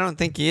mean, I don't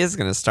think he is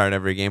going to start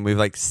every game. We've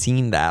like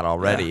seen that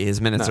already. Yeah.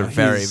 His minutes No, are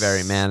very, he's-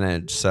 very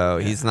managed, so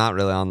Yeah. he's not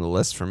really on the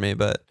list for me.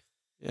 But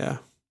Yeah.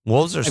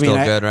 Wolves are I still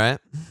mean, good, right?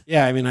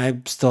 Yeah, I mean, I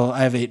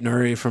have 8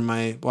 Nuri from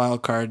my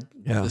wild card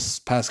Yeah. this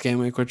past game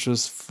week, which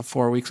was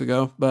 4 weeks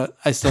ago. But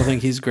I still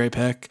think he's a great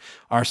pick.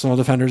 Arsenal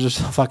defenders are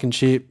still fucking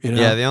cheap. You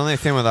know? Yeah, the only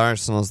thing with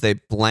Arsenal is they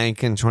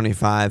blank in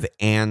 25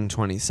 and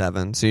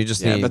 27, so you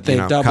just need but they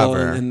double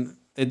cover. and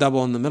they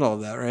double in the middle of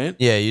that, right?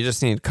 Yeah, you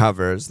just need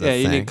covers. Yeah,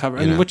 you need cover.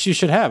 I mean, which you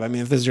should have. I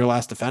mean, if this is your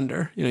last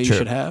defender, you True.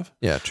 should have.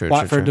 Yeah, true.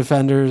 Watford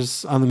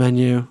defenders on the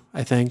menu,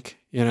 I think.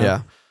 You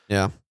know,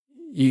 Yeah.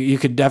 you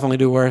could definitely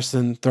do worse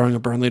than throwing a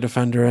Burnley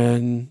defender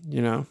in.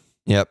 You know,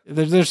 Yep.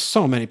 there's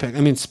so many picks.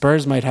 I mean,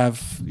 Spurs might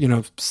have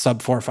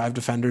sub 4 or 5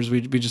 defenders.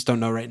 We just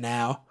don't know right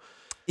now.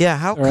 Yeah,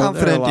 how There are a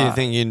confident do you lot.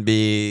 think you'd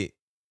be?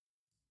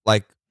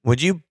 Like,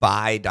 would you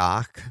buy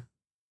Doc?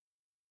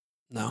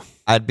 No.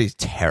 I'd be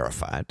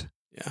terrified.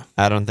 Yeah.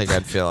 I don't think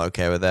I'd feel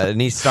okay with that.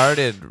 And he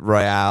started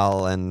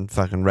Royale and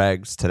fucking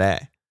Regs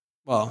today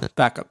Well,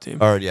 backup team.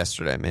 or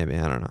yesterday, maybe.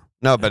 I don't know.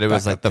 No, but Yeah, it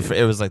was like backup team.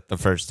 it was like the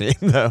first team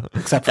though.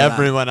 Except for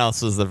Everyone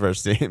else was the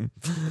first team.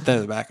 they're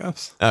the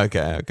backups.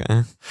 Okay.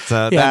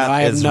 So Yeah, that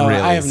I have is no,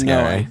 really I have no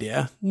scary.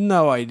 idea.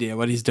 No idea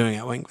what he's doing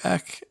at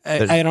wingback.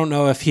 There's- I don't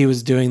know if he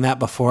was doing that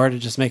before to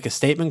just make a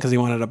statement because he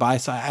wanted to buy.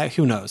 So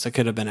who knows? It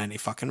could have been any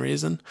fucking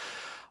reason.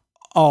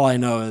 All I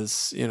know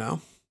is,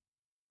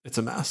 it's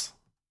a mess.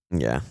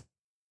 Yeah.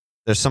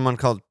 There's someone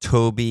called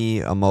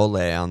Toby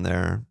Amole on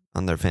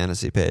their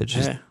fantasy page.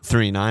 He's Hey.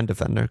 3-9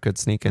 defender. Could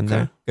sneak in Okay.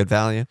 there. Good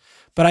value.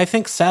 But I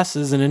think Sess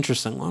is an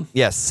interesting one.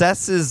 Yeah,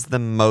 Cess is the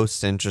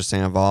most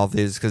interesting of all of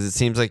these because it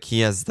seems like he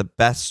has the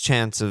best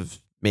chance of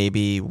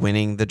maybe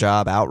winning the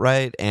job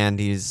outright, and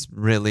he's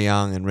really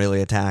young and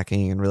really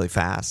attacking and really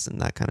fast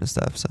and that kind of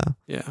stuff. So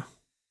Yeah.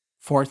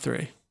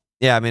 4-3.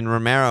 yeah, I mean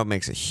Romero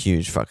makes a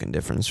huge fucking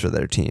difference for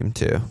their team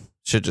too.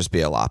 Should just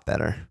be a lot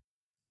better.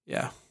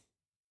 Yeah.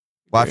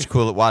 Watch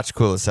Agree.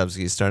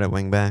 Kulusevski start at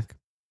wingback.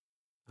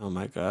 Oh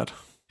my God.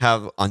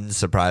 How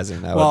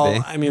unsurprising that Well, would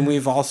be. I mean,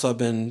 we've also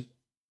been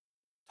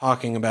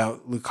talking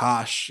about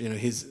Lukash.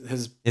 He's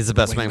He's the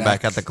best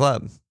wing-back. wingback at the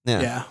club.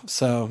 Yeah. yeah.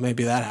 So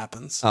maybe that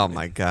happens. Oh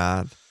my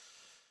God.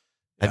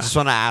 I Yeah. just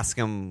want to ask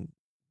him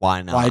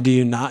why not. Why do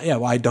you not? Yeah.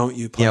 Why don't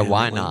you play? Yeah, him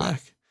why at not?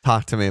 wing-back?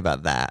 Talk to me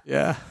about that.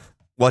 Yeah.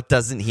 What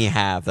doesn't he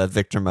have that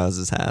Victor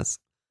Moses has?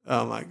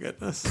 Oh my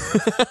goodness.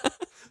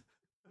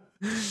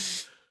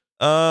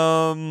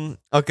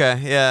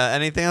 Okay. Yeah.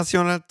 Anything else you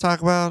want to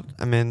talk about?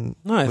 I mean,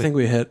 No, I think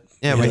we hit.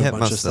 yeah, we a hit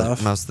bunch most of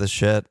stuff. most of the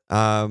shit.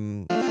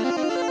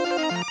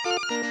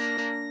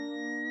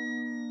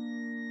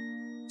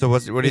 So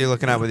what are you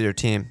looking at with your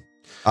team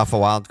off a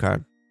wild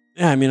card?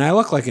 Yeah, I mean, I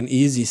look like an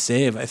easy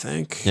save. I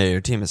think. Yeah, your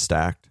team is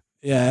stacked.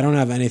 Yeah, I don't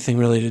have anything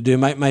really to do.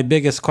 My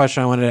biggest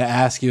question I wanted to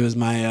ask you is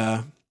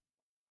my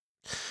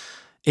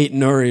 8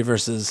 Nuri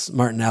versus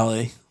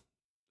Martinelli.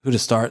 Who to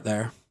start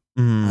there?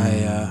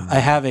 I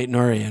have 8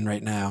 Nuri in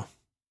right now.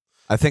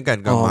 I think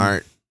I'd go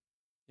Mart.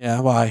 Yeah,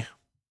 why?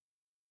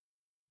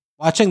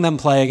 Watching them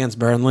play against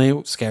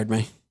Burnley scared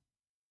me.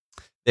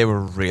 They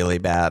were really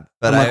bad,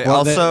 but I'm like, I well,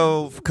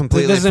 also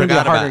completely This is going to be a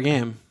forgot harder about.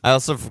 game. I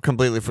also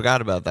completely forgot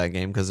about that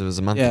game because it was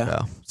a month Yeah.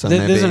 ago. So This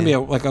maybe, is going to be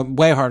a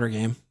way harder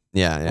game.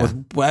 yeah.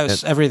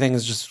 Everything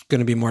is just going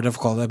to be more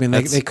difficult. I mean,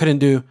 That's- they couldn't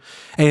do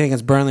anything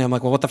against Burnley. I'm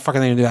like, well, what the fuck are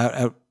they going to do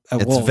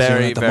at It's Wolves?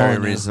 very, at the very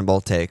Molineux? reasonable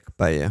take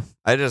by you.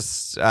 I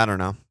don't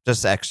know.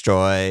 Just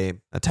X-Joy,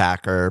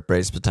 attacker,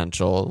 brace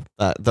potential,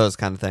 those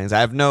kind of things.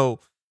 I have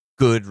no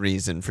good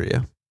reason for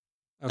you.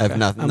 I have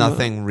Okay.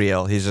 nothing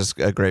real. He's just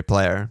a great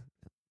player.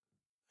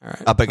 All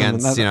right. Up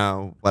against,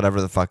 that- whatever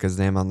the fuck his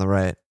name on the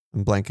right.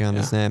 I'm blanking on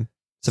his name.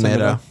 Tomato.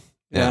 Tomato.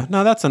 Yeah.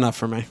 No, that's enough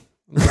for me.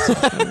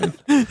 I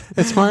mean,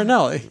 it's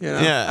Martinelli.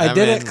 Yeah, I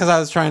did it mean- because I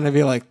was trying to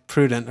be like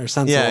prudent or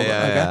sensible.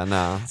 Yeah, but,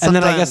 no. And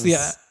then I guess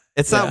Sometimes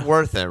it's yeah. not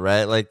worth it,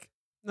 right? Like,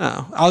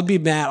 No, I'll be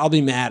mad. I'll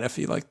be mad if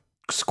he like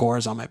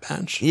scores on my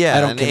bench. yeah,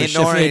 I don't and give a shit.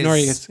 If Nori's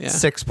Nori gets- yeah.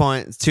 6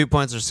 points, 2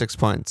 points or 6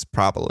 points,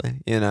 probably.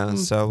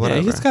 So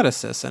whatever. Yeah, he's got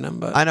assists in him,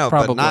 but I know,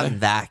 probably, but not in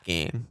that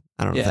game.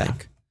 I don't Yeah.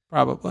 think.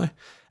 probably.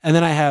 And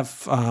then I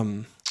have.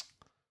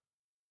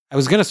 I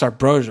was gonna start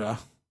Broja,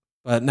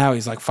 but now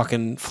he's like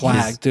fucking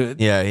flagged, dude.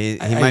 Yeah, he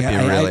I- might be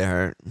I- really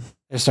hurt.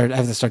 I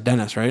have to start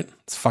Dennis, right?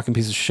 It's a fucking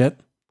piece of shit.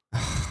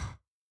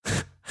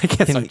 I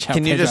can't start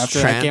Can you just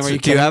transfer?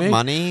 Do you have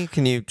money?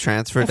 Can you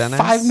transfer Dennis?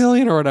 $5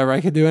 million or whatever.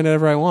 I could do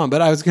whatever I want.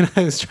 But I was trying to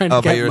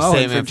get but you were Mo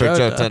saving for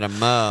Jota to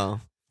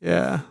Mo.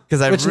 Yeah.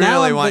 Because I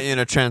really want you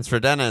to transfer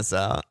Dennis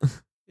out.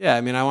 Yeah,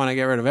 I mean, I want to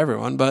get rid of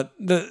everyone, but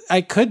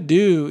I could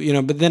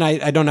do, but then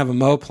I don't have a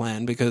Mo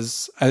plan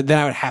because then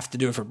I would have to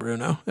do it for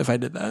Bruno if I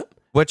did that.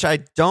 Which I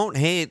don't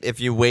hate if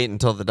you wait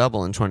until the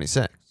double in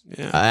 26.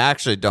 Yeah. I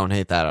actually don't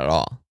hate that at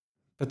all.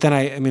 But then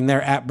I mean,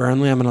 they're at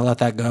Burnley. I'm going to let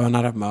that go and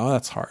not have Mo.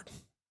 That's hard.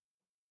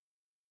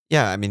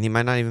 Yeah, I mean, he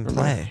might not even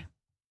play.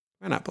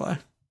 Might not play.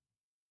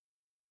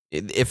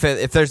 If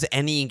there's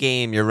any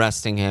game you're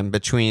resting him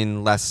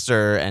between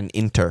Leicester and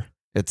Inter,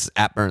 it's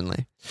at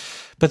Burnley.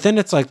 But then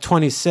it's like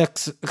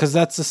 26, because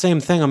that's the same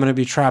thing I'm going to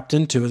be trapped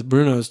into with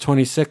Bruno's.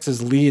 26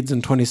 is Leeds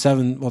and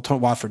 27, well,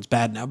 Watford's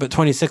bad now, but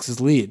 26 is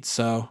Leeds,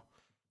 so.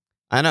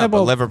 I know,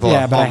 but Liverpool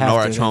at home,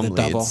 Norwich home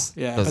Leeds.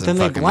 Yeah, doesn't but then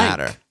fucking they blank.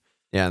 matter.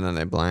 Yeah, and then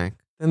they blank.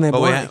 Then they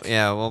blank.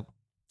 Well,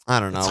 I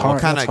don't know. It's hard.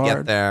 We'll kind of That's get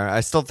hard. there. I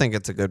still think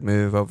it's a good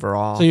move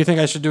overall. So you think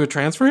I should do a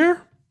transfer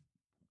here?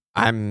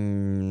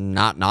 I'm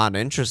not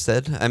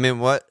interested. I mean,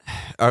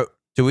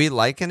 do we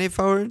like any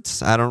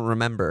forwards? I don't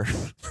remember.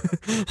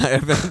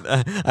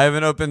 I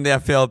haven't opened the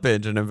FPL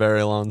page in a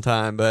very long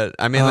time, but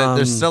I mean,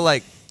 there's still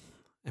like.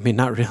 I mean,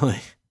 not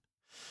really.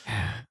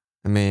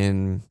 I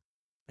mean,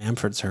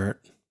 Bamford's hurt.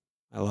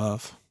 I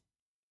love.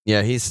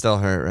 Yeah, he's still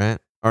hurt, right?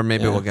 Or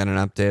maybe we'll get an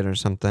update or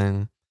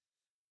something.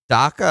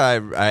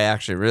 Daka, I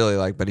actually really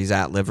like, but he's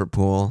at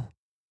Liverpool.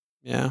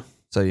 Yeah.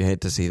 So you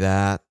hate to see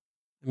that.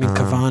 I mean,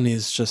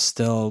 Cavani's just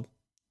still,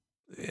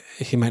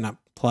 he might not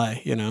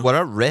play, What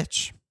about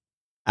Rich?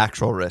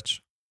 Actual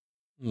Rich.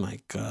 Oh my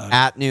God.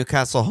 At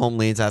Newcastle, home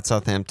Leeds, at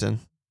Southampton.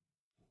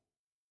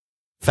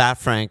 Fat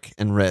Frank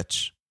and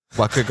Rich.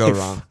 What could go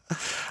wrong?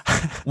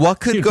 What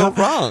could go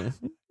wrong?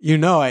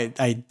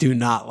 I do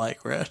not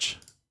like Rich.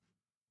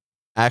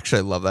 I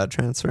actually love that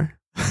transfer.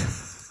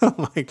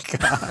 Oh my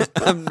God.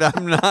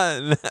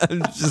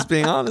 I'm just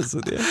being honest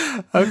with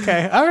you.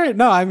 Okay. All right.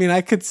 No, I mean, I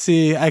could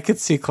see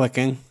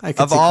clicking.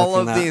 Of all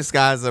of these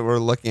guys that we're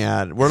looking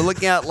at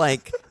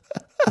like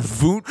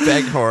Wout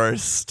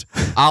Weghorst,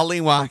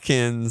 Ollie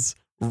Watkins,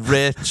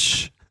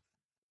 Rich.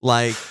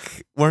 Like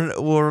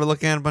we're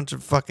looking at a bunch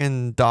of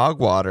fucking dog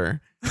water.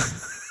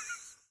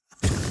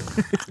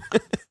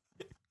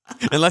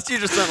 Unless you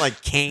just went like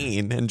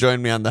Kane and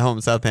joined me on the home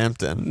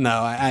Southampton.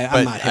 No,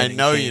 I'm not hitting. I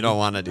know Kane. you don't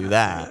want to do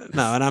that.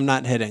 No, and I'm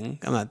not hitting.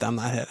 I'm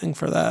not hitting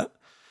for that.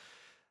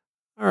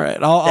 All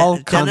right,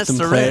 I'll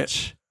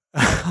contemplate.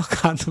 I'll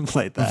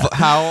contemplate that.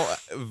 How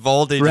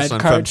Voldy just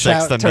went from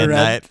 6 to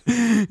midnight.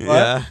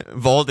 Yeah,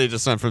 Voldy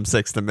just went from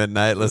 6 to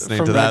midnight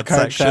listening to that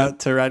section. Shout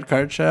to red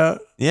card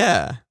shout.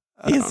 Yeah,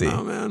 easy. I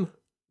don't know, man.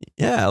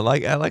 Yeah, I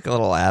like a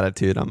little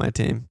attitude on my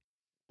team.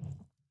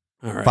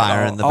 All right,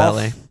 Fire in the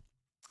belly.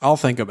 I'll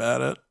think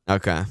about it.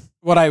 Okay.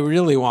 What I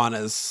really want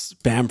is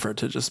Bamford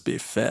to just be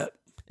fit.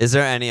 Is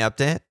there any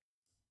update?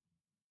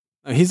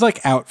 He's like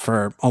out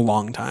for a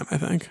long time, I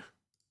think.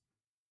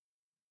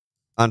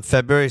 On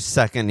February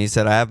 2nd, he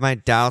said, I have my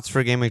doubts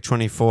for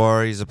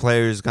GW24. He's a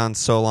player who's gone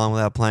so long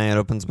without playing. It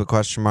opens up a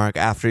question mark.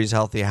 After he's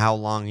healthy, how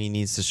long he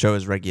needs to show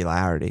his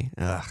regularity.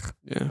 Ugh.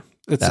 Yeah.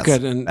 It's That's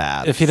good. And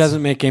bad. if he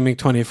doesn't make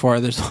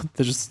GW24,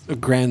 there's just a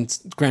grand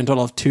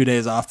total of 2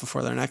 days off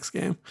before their next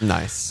game.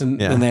 Nice. And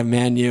they have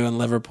Man U and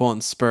Liverpool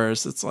and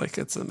Spurs. It's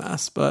a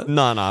mess, but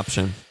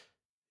non-option.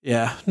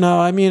 Yeah. No,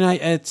 I mean,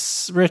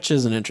 Rich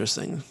is an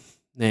interesting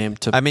name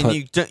to. I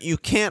mean, you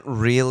can't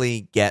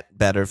really get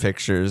better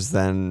fixtures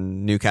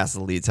than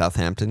Newcastle, Leeds,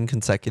 Southampton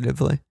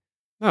consecutively.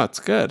 No, it's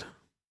good.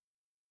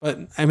 But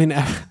I mean,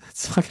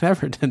 it's fucking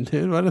Everton,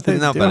 dude. What are they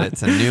doing? No, but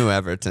it's a new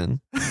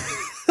Everton.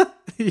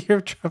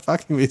 You're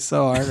fucking me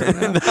so hard right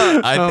now.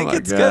 No, I think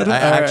it's good. I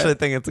actually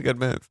think it's a good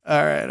move.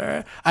 All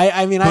right.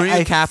 I mean, who are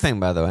you capping,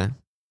 by the way?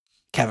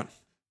 Kevin.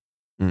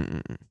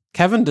 Mm-mm.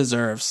 Kevin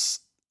deserves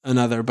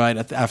another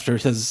bite after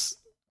his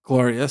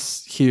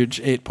glorious,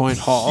 huge 8-point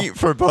haul.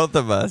 For both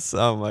of us.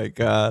 Oh, my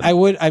God.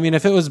 I mean,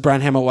 if it was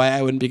Brentford away,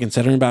 I wouldn't be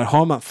considering, but at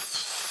home,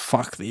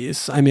 fuck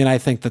these. I mean, I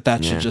think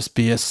that should just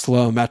be a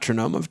slow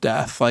metronome of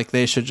death. Like,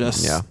 they should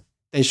just... Yeah.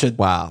 They should.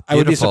 Wow. I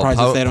would be surprised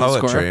if they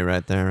don't score.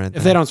 Right there.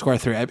 If they don't score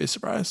 3, I'd be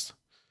surprised.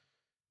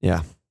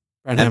 Yeah.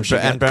 And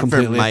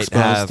Brentford might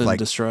have and like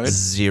destroyed.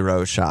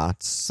 0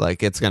 shots.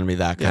 Like it's going to be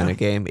that kind of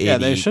game. 80,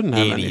 they shouldn't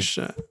have any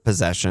shit.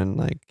 Possession.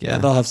 Like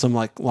they'll have some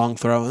like long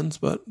throw-ins,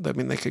 but I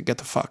mean they could get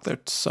the fuck. They're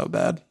so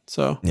bad.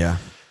 So yeah.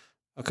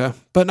 Okay,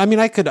 but I mean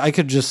I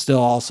could just still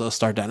also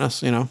start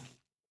Dennis.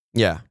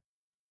 Yeah.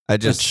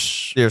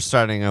 You're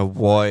starting a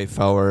Woy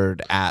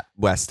forward at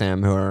West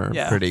Ham who are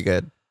pretty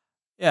good.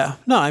 Yeah,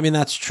 no, I mean,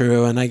 that's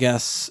true. And I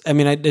guess,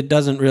 it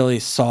doesn't really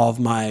solve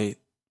my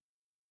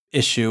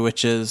issue,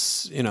 which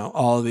is,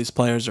 all of these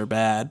players are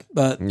bad.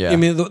 But I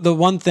mean, the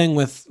one thing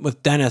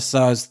with Dennis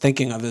I was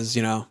thinking of is,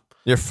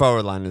 your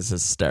forward line is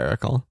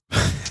hysterical.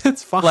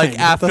 It's fine. Like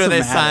after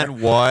they signed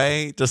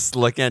Woy, just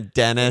looking at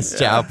Dennis,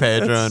 João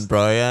Pedro, and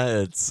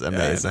Broya, it's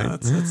amazing.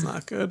 It's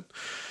not good.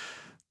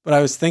 But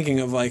I was thinking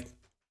of like,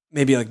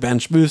 maybe like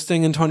bench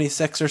boosting in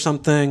 26 or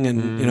something,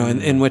 and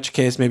in which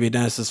case maybe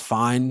Dennis is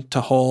fine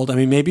to hold. I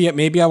mean,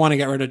 maybe I want to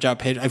get rid of João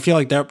Pedro. I feel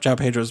like João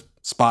Pedro's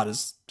spot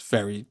is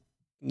very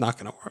not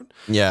going to work.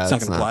 Yeah, it's not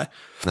going to play.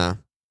 No.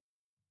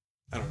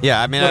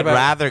 Yeah, I mean, I'd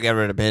rather get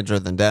rid of Pedro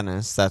than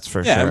Dennis. That's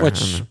for sure. Yeah,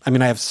 which I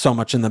mean, I have so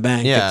much in the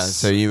bank. Yeah,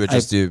 so you would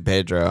just do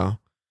Pedro.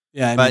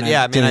 Yeah,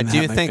 I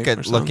do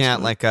think looking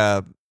at like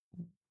a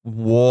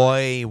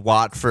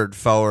Watford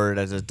forward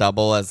as a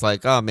double as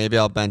like, oh, maybe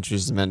I'll bench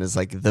Usman as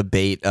like the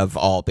bait of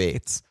all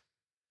baits.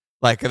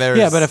 Like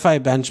there's but if I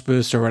bench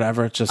boost or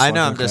whatever, it's just I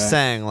know. I'm just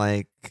saying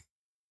like.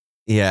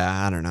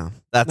 Yeah, I don't know.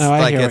 That's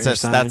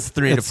that's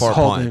 3 to 4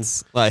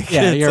 points. Like,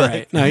 yeah, you're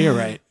right. No, you're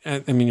right.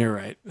 I mean, you're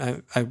right.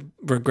 I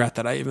regret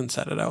that I even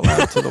said it out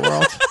loud to the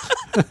world.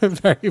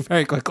 Very,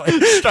 very quickly.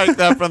 Strike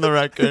that from the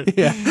record.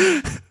 Yeah.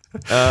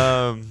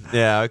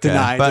 Yeah. Okay.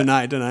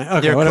 Deny.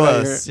 Okay. You're what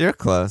close. About You're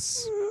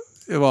close.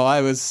 Well,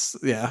 I was.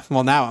 Yeah.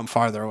 Well, now I'm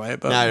farther away,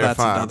 but now you're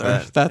far,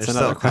 that's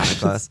another question.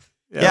 Close.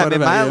 I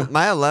mean,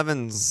 my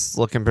 11's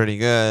looking pretty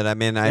good. I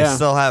mean, I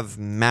still have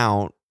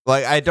Mount.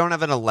 Like, I don't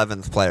have an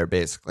 11th player,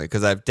 basically,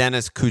 because I have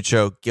Dennis,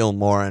 Cucho,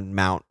 Gilmore, and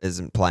Mount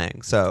isn't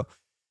playing. So,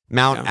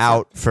 Mount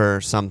out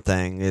for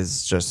something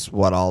is just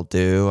what I'll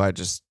do. I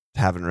just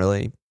haven't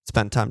really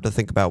spent time to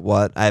think about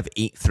what. I have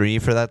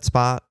 8-3 for that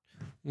spot.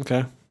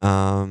 Okay.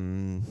 I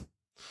don't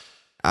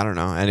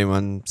know.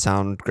 Anyone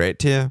sound great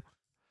to you?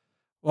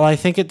 Well, I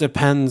think it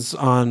depends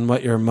on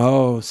what your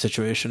Mo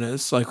situation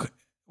is. Like,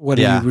 what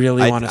do you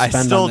really want to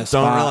spend on this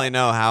spot? I still don't really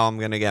know how I'm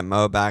going to get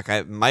Mo back.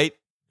 I might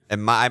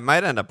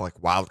end up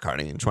like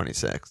wildcarding in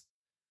 26.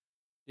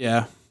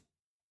 Yeah.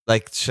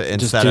 Like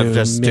instead of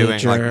just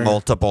doing like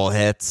multiple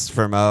hits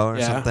for Mo or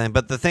something.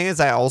 But the thing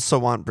is, I also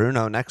want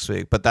Bruno next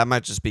week. But that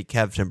might just be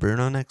Kev to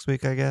Bruno next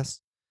week, I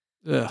guess.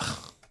 Ugh.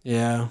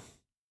 Yeah.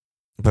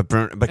 But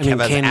Kev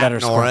has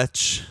at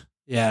Norwich.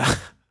 Yeah.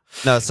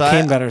 No, so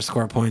Kane better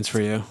score points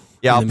for you.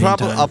 Yeah,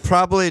 I'll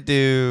probably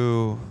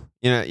do.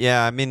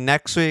 I mean,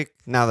 next week.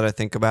 Now that I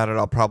think about it,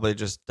 I'll probably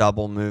just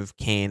double move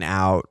Kane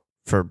out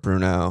for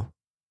Bruno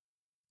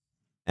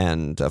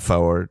and a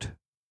forward,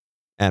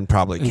 and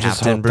probably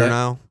captain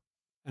Bruno,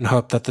 and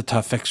hope that the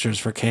tough fixtures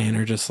for Kane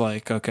are just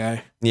like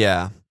okay.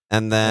 Yeah,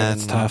 and then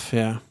it's tough.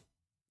 Yeah,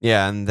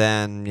 and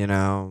then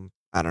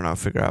I don't know,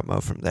 figure out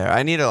Mo from there.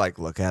 I need to like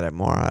look at it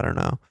more. I don't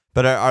know,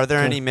 but are there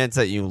any mids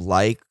that you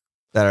like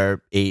that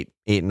are 8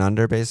 and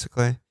under,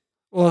 basically?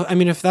 Well, I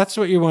mean, if that's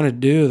what you want to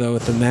do though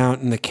with the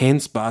Mount and the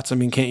Kane spots, I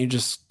mean, can't you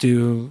just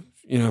do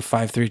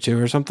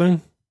 5-3-2 or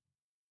something?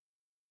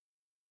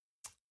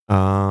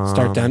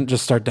 Start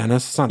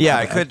Dennis. It's not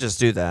I could just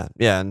do that.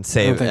 Yeah, and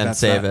save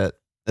it.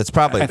 It's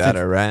probably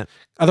better, right?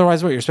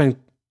 Otherwise, what you're spending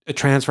a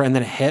transfer and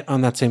then a hit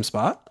on that same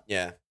spot?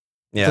 Yeah,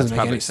 doesn't it's make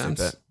probably any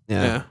sense. Stupid.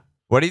 Yeah.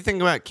 What do you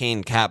think about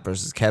Kane cap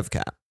versus Kev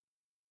cap?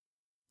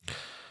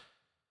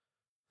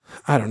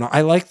 I don't know.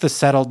 I like the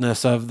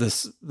settledness of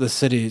the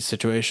City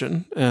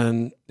situation,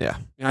 and I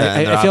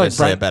feel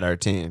like a better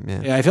team.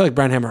 Yeah, I feel like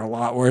Brentford are a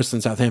lot worse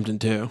than Southampton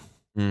too.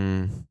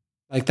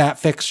 Like that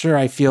fixture,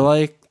 I feel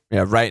like.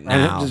 Yeah, right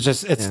now.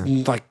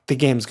 It's like the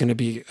game's going to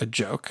be a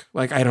joke.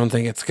 Like I don't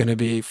think it's going to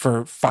be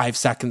for 5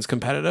 seconds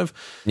competitive.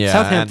 Yeah,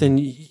 Southampton,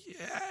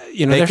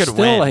 they're still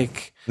win.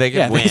 like they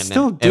could win. They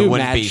still do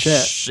mad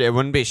shit. It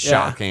wouldn't be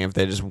shocking if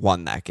they just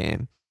won that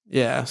game.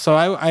 Yeah, so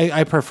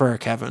I prefer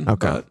Kevin.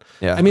 Okay. But,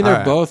 yeah, I mean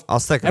they're both. I'll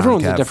stick.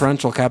 Everyone's a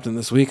differential captain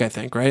this week, I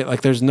think, right?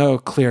 Like there's no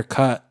clear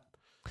cut.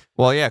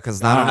 Well, yeah,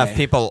 because not enough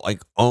people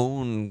like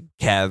own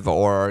Kev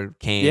or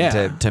Kane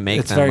to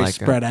make it's them very like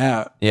spread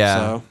out. Yeah,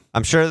 so.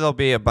 I'm sure there'll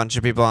be a bunch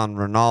of people on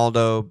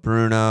Ronaldo,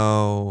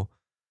 Bruno,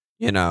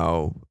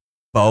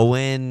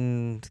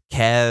 Bowen,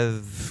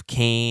 Kev,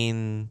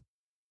 Kane,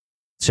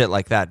 shit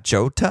like that.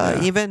 Jota,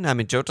 even. I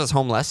mean, Jota's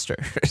home Leicester.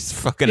 It's a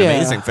fucking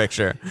amazing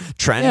fixture.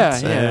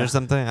 Trent or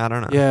something. I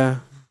don't know.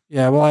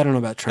 Yeah, well, I don't know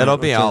about Trent. It'll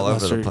be all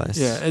over the place.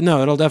 Yeah,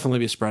 no, it'll definitely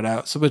be spread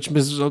out. So,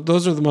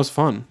 those are the most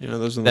fun.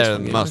 Those are the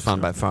most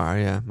fun by far.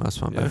 Yeah, most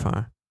fun by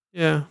far.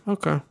 Yeah.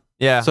 Okay.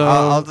 Yeah. So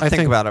I'll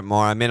think about it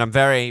more. I mean, I'm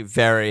very,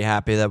 very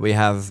happy that we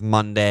have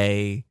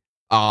Monday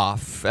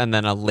off and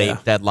then a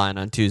late deadline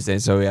on Tuesday,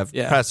 so we have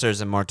pressers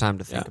and more time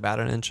to think about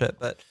it and shit.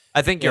 But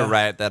I think you're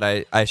right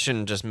that I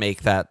shouldn't just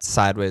make that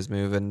sideways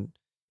move. And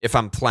if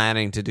I'm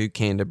planning to do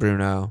Kane to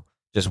Bruno,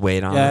 just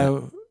wait on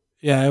it.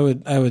 Yeah,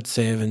 I would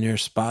save in your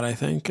spot, I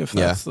think, if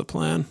that's the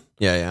plan.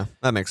 Yeah,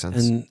 that makes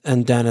sense.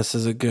 And Dennis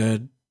is a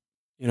good,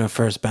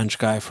 first bench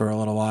guy for a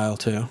little while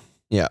too.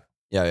 Yeah.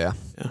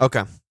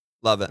 Okay,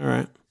 love it.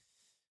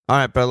 All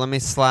right, bro. Let me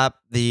slap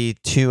the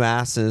 2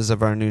 asses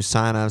of our new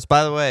signups.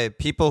 By the way,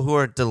 people who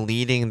are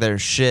deleting their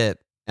shit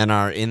and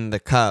are in the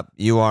cup,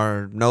 you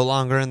are no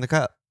longer in the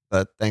cup.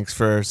 But thanks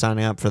for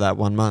signing up for that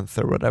 1 month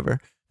or whatever.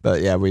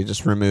 But yeah, we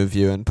just remove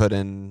you and put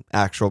in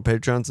actual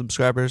Patreon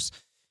subscribers,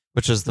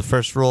 which is the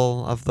first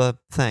rule of the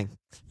thing.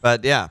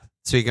 But yeah,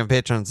 speaking of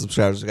Patreon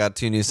subscribers, we got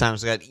 2 new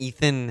signups. We got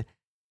Ethan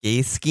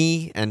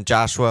Gaiski and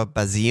Joshua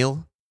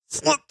Bazile.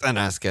 Slip and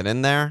ass get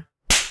in there.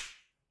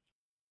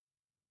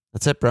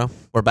 That's it, bro.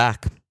 We're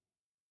back.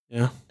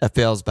 Yeah.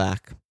 FPL's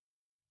back.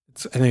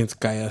 I think it's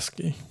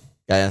Gajewski.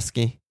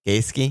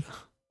 Gajewski?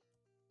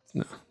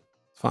 No,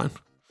 it's fine.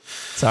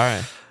 It's all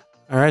right.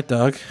 All right,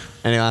 Doug.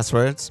 Any last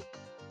words?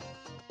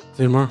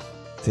 See you tomorrow.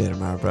 See you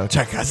tomorrow, bro.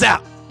 Check us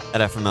out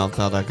at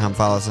fmlfl.com.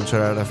 Follow us on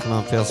Twitter at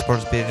fmlfl. Support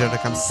us at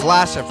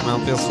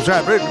patreon.com/fmlfl.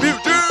 Subscribe, rate, review,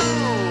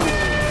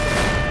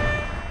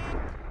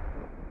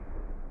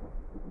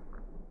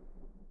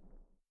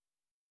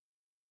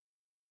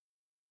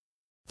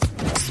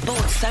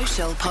 Sports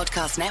Social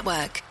Podcast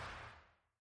Network.